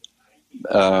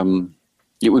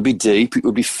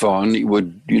be fun. It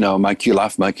would, you know, make you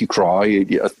laugh, make you cry,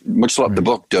 much like the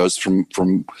book does from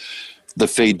the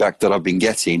feedback that I've been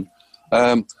getting.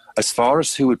 As far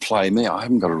as who would play me, I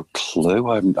haven't got a clue.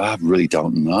 I really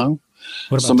don't know.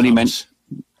 What about somebody Thomas?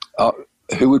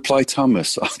 Who would play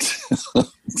Thomas?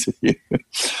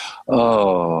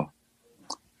 Oh,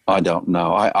 I don't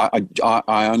know. I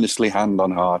honestly, hand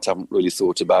on heart, haven't really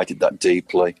thought about it that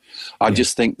deeply. I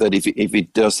just think that if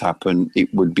it does happen,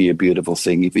 it would be a beautiful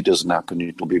thing. If it doesn't happen,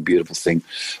 it'll be a beautiful thing.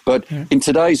 But in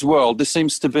today's world, there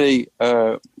seems to be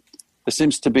a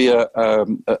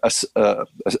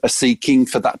seeking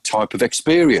for that type of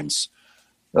experience.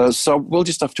 So we'll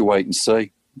just have to wait and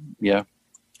see. Yeah.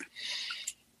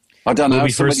 I don't know.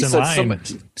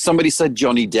 Somebody said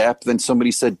Johnny Depp, then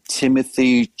somebody said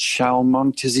Timothy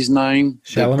Chalamet is his name.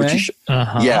 Chalamet?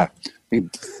 Yeah.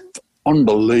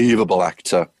 Unbelievable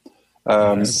actor.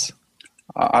 Yes.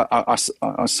 I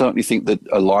certainly think that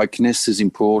a likeness is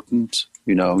important.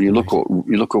 You know, you look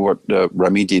at what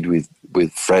Remy did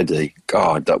with Freddie.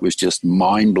 God, that was just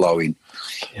mind blowing.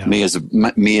 Yeah. Me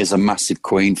as a massive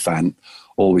Queen fan,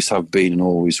 always have been and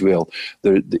always will.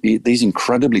 These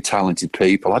incredibly talented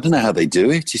people. I don't know how they do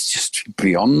it. It's just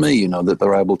beyond me. You know, that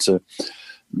they're able to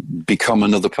become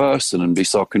another person and be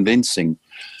so convincing.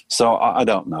 So I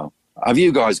don't know. Have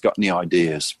you guys got any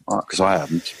ideas? Because I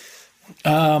haven't.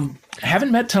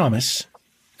 Haven't met Thomas,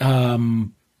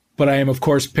 but I am of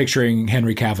course picturing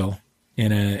Henry Cavill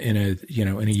in a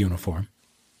uniform.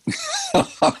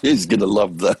 He's gonna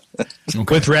love that.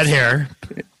 Okay. With red hair.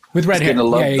 With red hair. He's gonna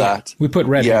love that. We put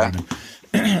red hair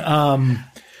on him.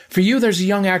 For you, there's a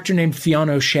young actor named Fionn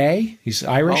O'Shea. He's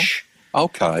Irish. Oh,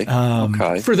 okay.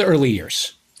 Okay. For the early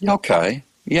years. Okay.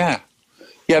 Yeah.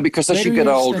 Yeah, because as you get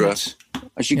older.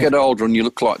 As you get older and you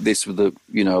look like this with the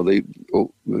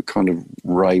kind of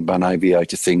Ray-Ban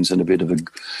aviator things and a bit of a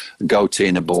goatee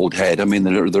and a bald head. I mean,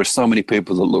 there are so many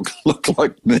people that look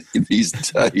like me these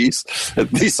days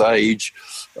at this age.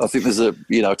 I think there's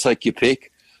take your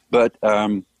pick. But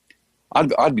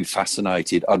I'd be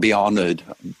fascinated. I'd be honoured,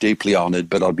 deeply honoured,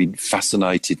 but I'd be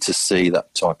fascinated to see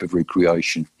that type of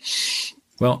recreation.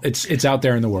 Well, it's out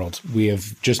there in the world. We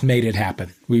have just made it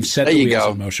happen. We've set the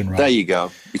wheels in motion, Rob. There you go.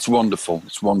 It's wonderful.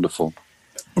 It's wonderful.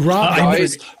 Rob,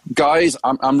 guys,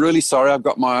 I'm really sorry. I've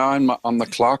got my eye on the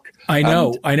clock. I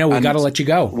know. We got to let you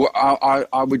go.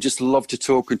 I would just love to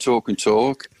talk.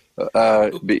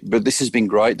 But this has been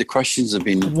great. The questions have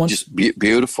been just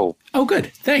beautiful. Oh,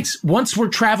 good. Thanks. Once we're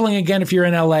traveling again, if you're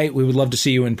in LA, we would love to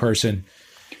see you in person.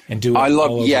 And do it all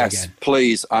over again.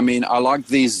 Please. I mean, I like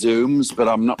these Zooms, but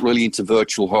I'm not really into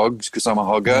virtual hugs because I'm a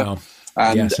hugger. No.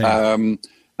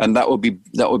 And that would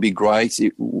be great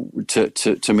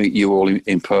to meet you all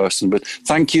in person. But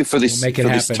thank you for this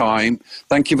this time.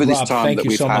 Thank you for this time that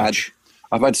we've had. Much.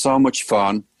 I've had so much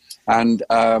fun, and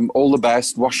all the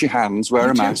best. Wash your hands,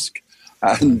 wear a mask,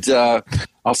 and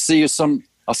I'll see you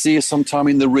sometime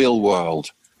in the real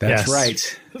world. That's right.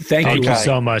 Thank you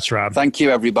so much, Rob. Thank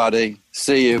you, everybody.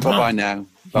 See you. Bye-bye now.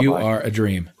 Bye-bye. You are a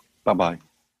dream. Bye-bye.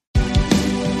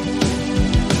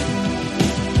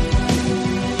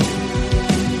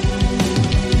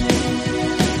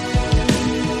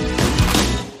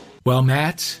 Well,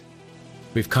 Matt,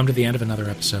 we've come to the end of another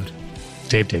episode.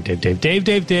 Dave,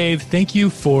 thank you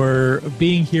for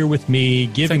being here with me,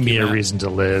 giving me a reason to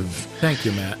live. Thank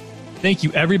you, Matt. Thank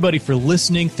you, everybody, for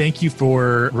listening. Thank you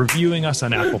for reviewing us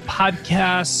on Apple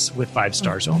Podcasts with 5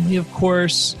 stars only, of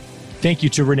course. Thank you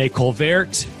to Renee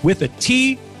Colvert with a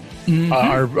T,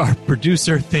 our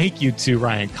producer. Thank you to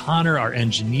Ryan Connor, our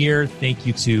engineer. Thank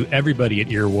you to everybody at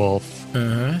Earwolf.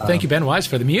 Thank you, Ben Wise,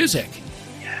 for the music.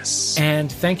 Yes.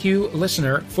 And thank you,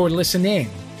 listener, for listening.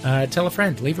 Tell a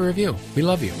friend. Leave a review. We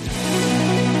love you.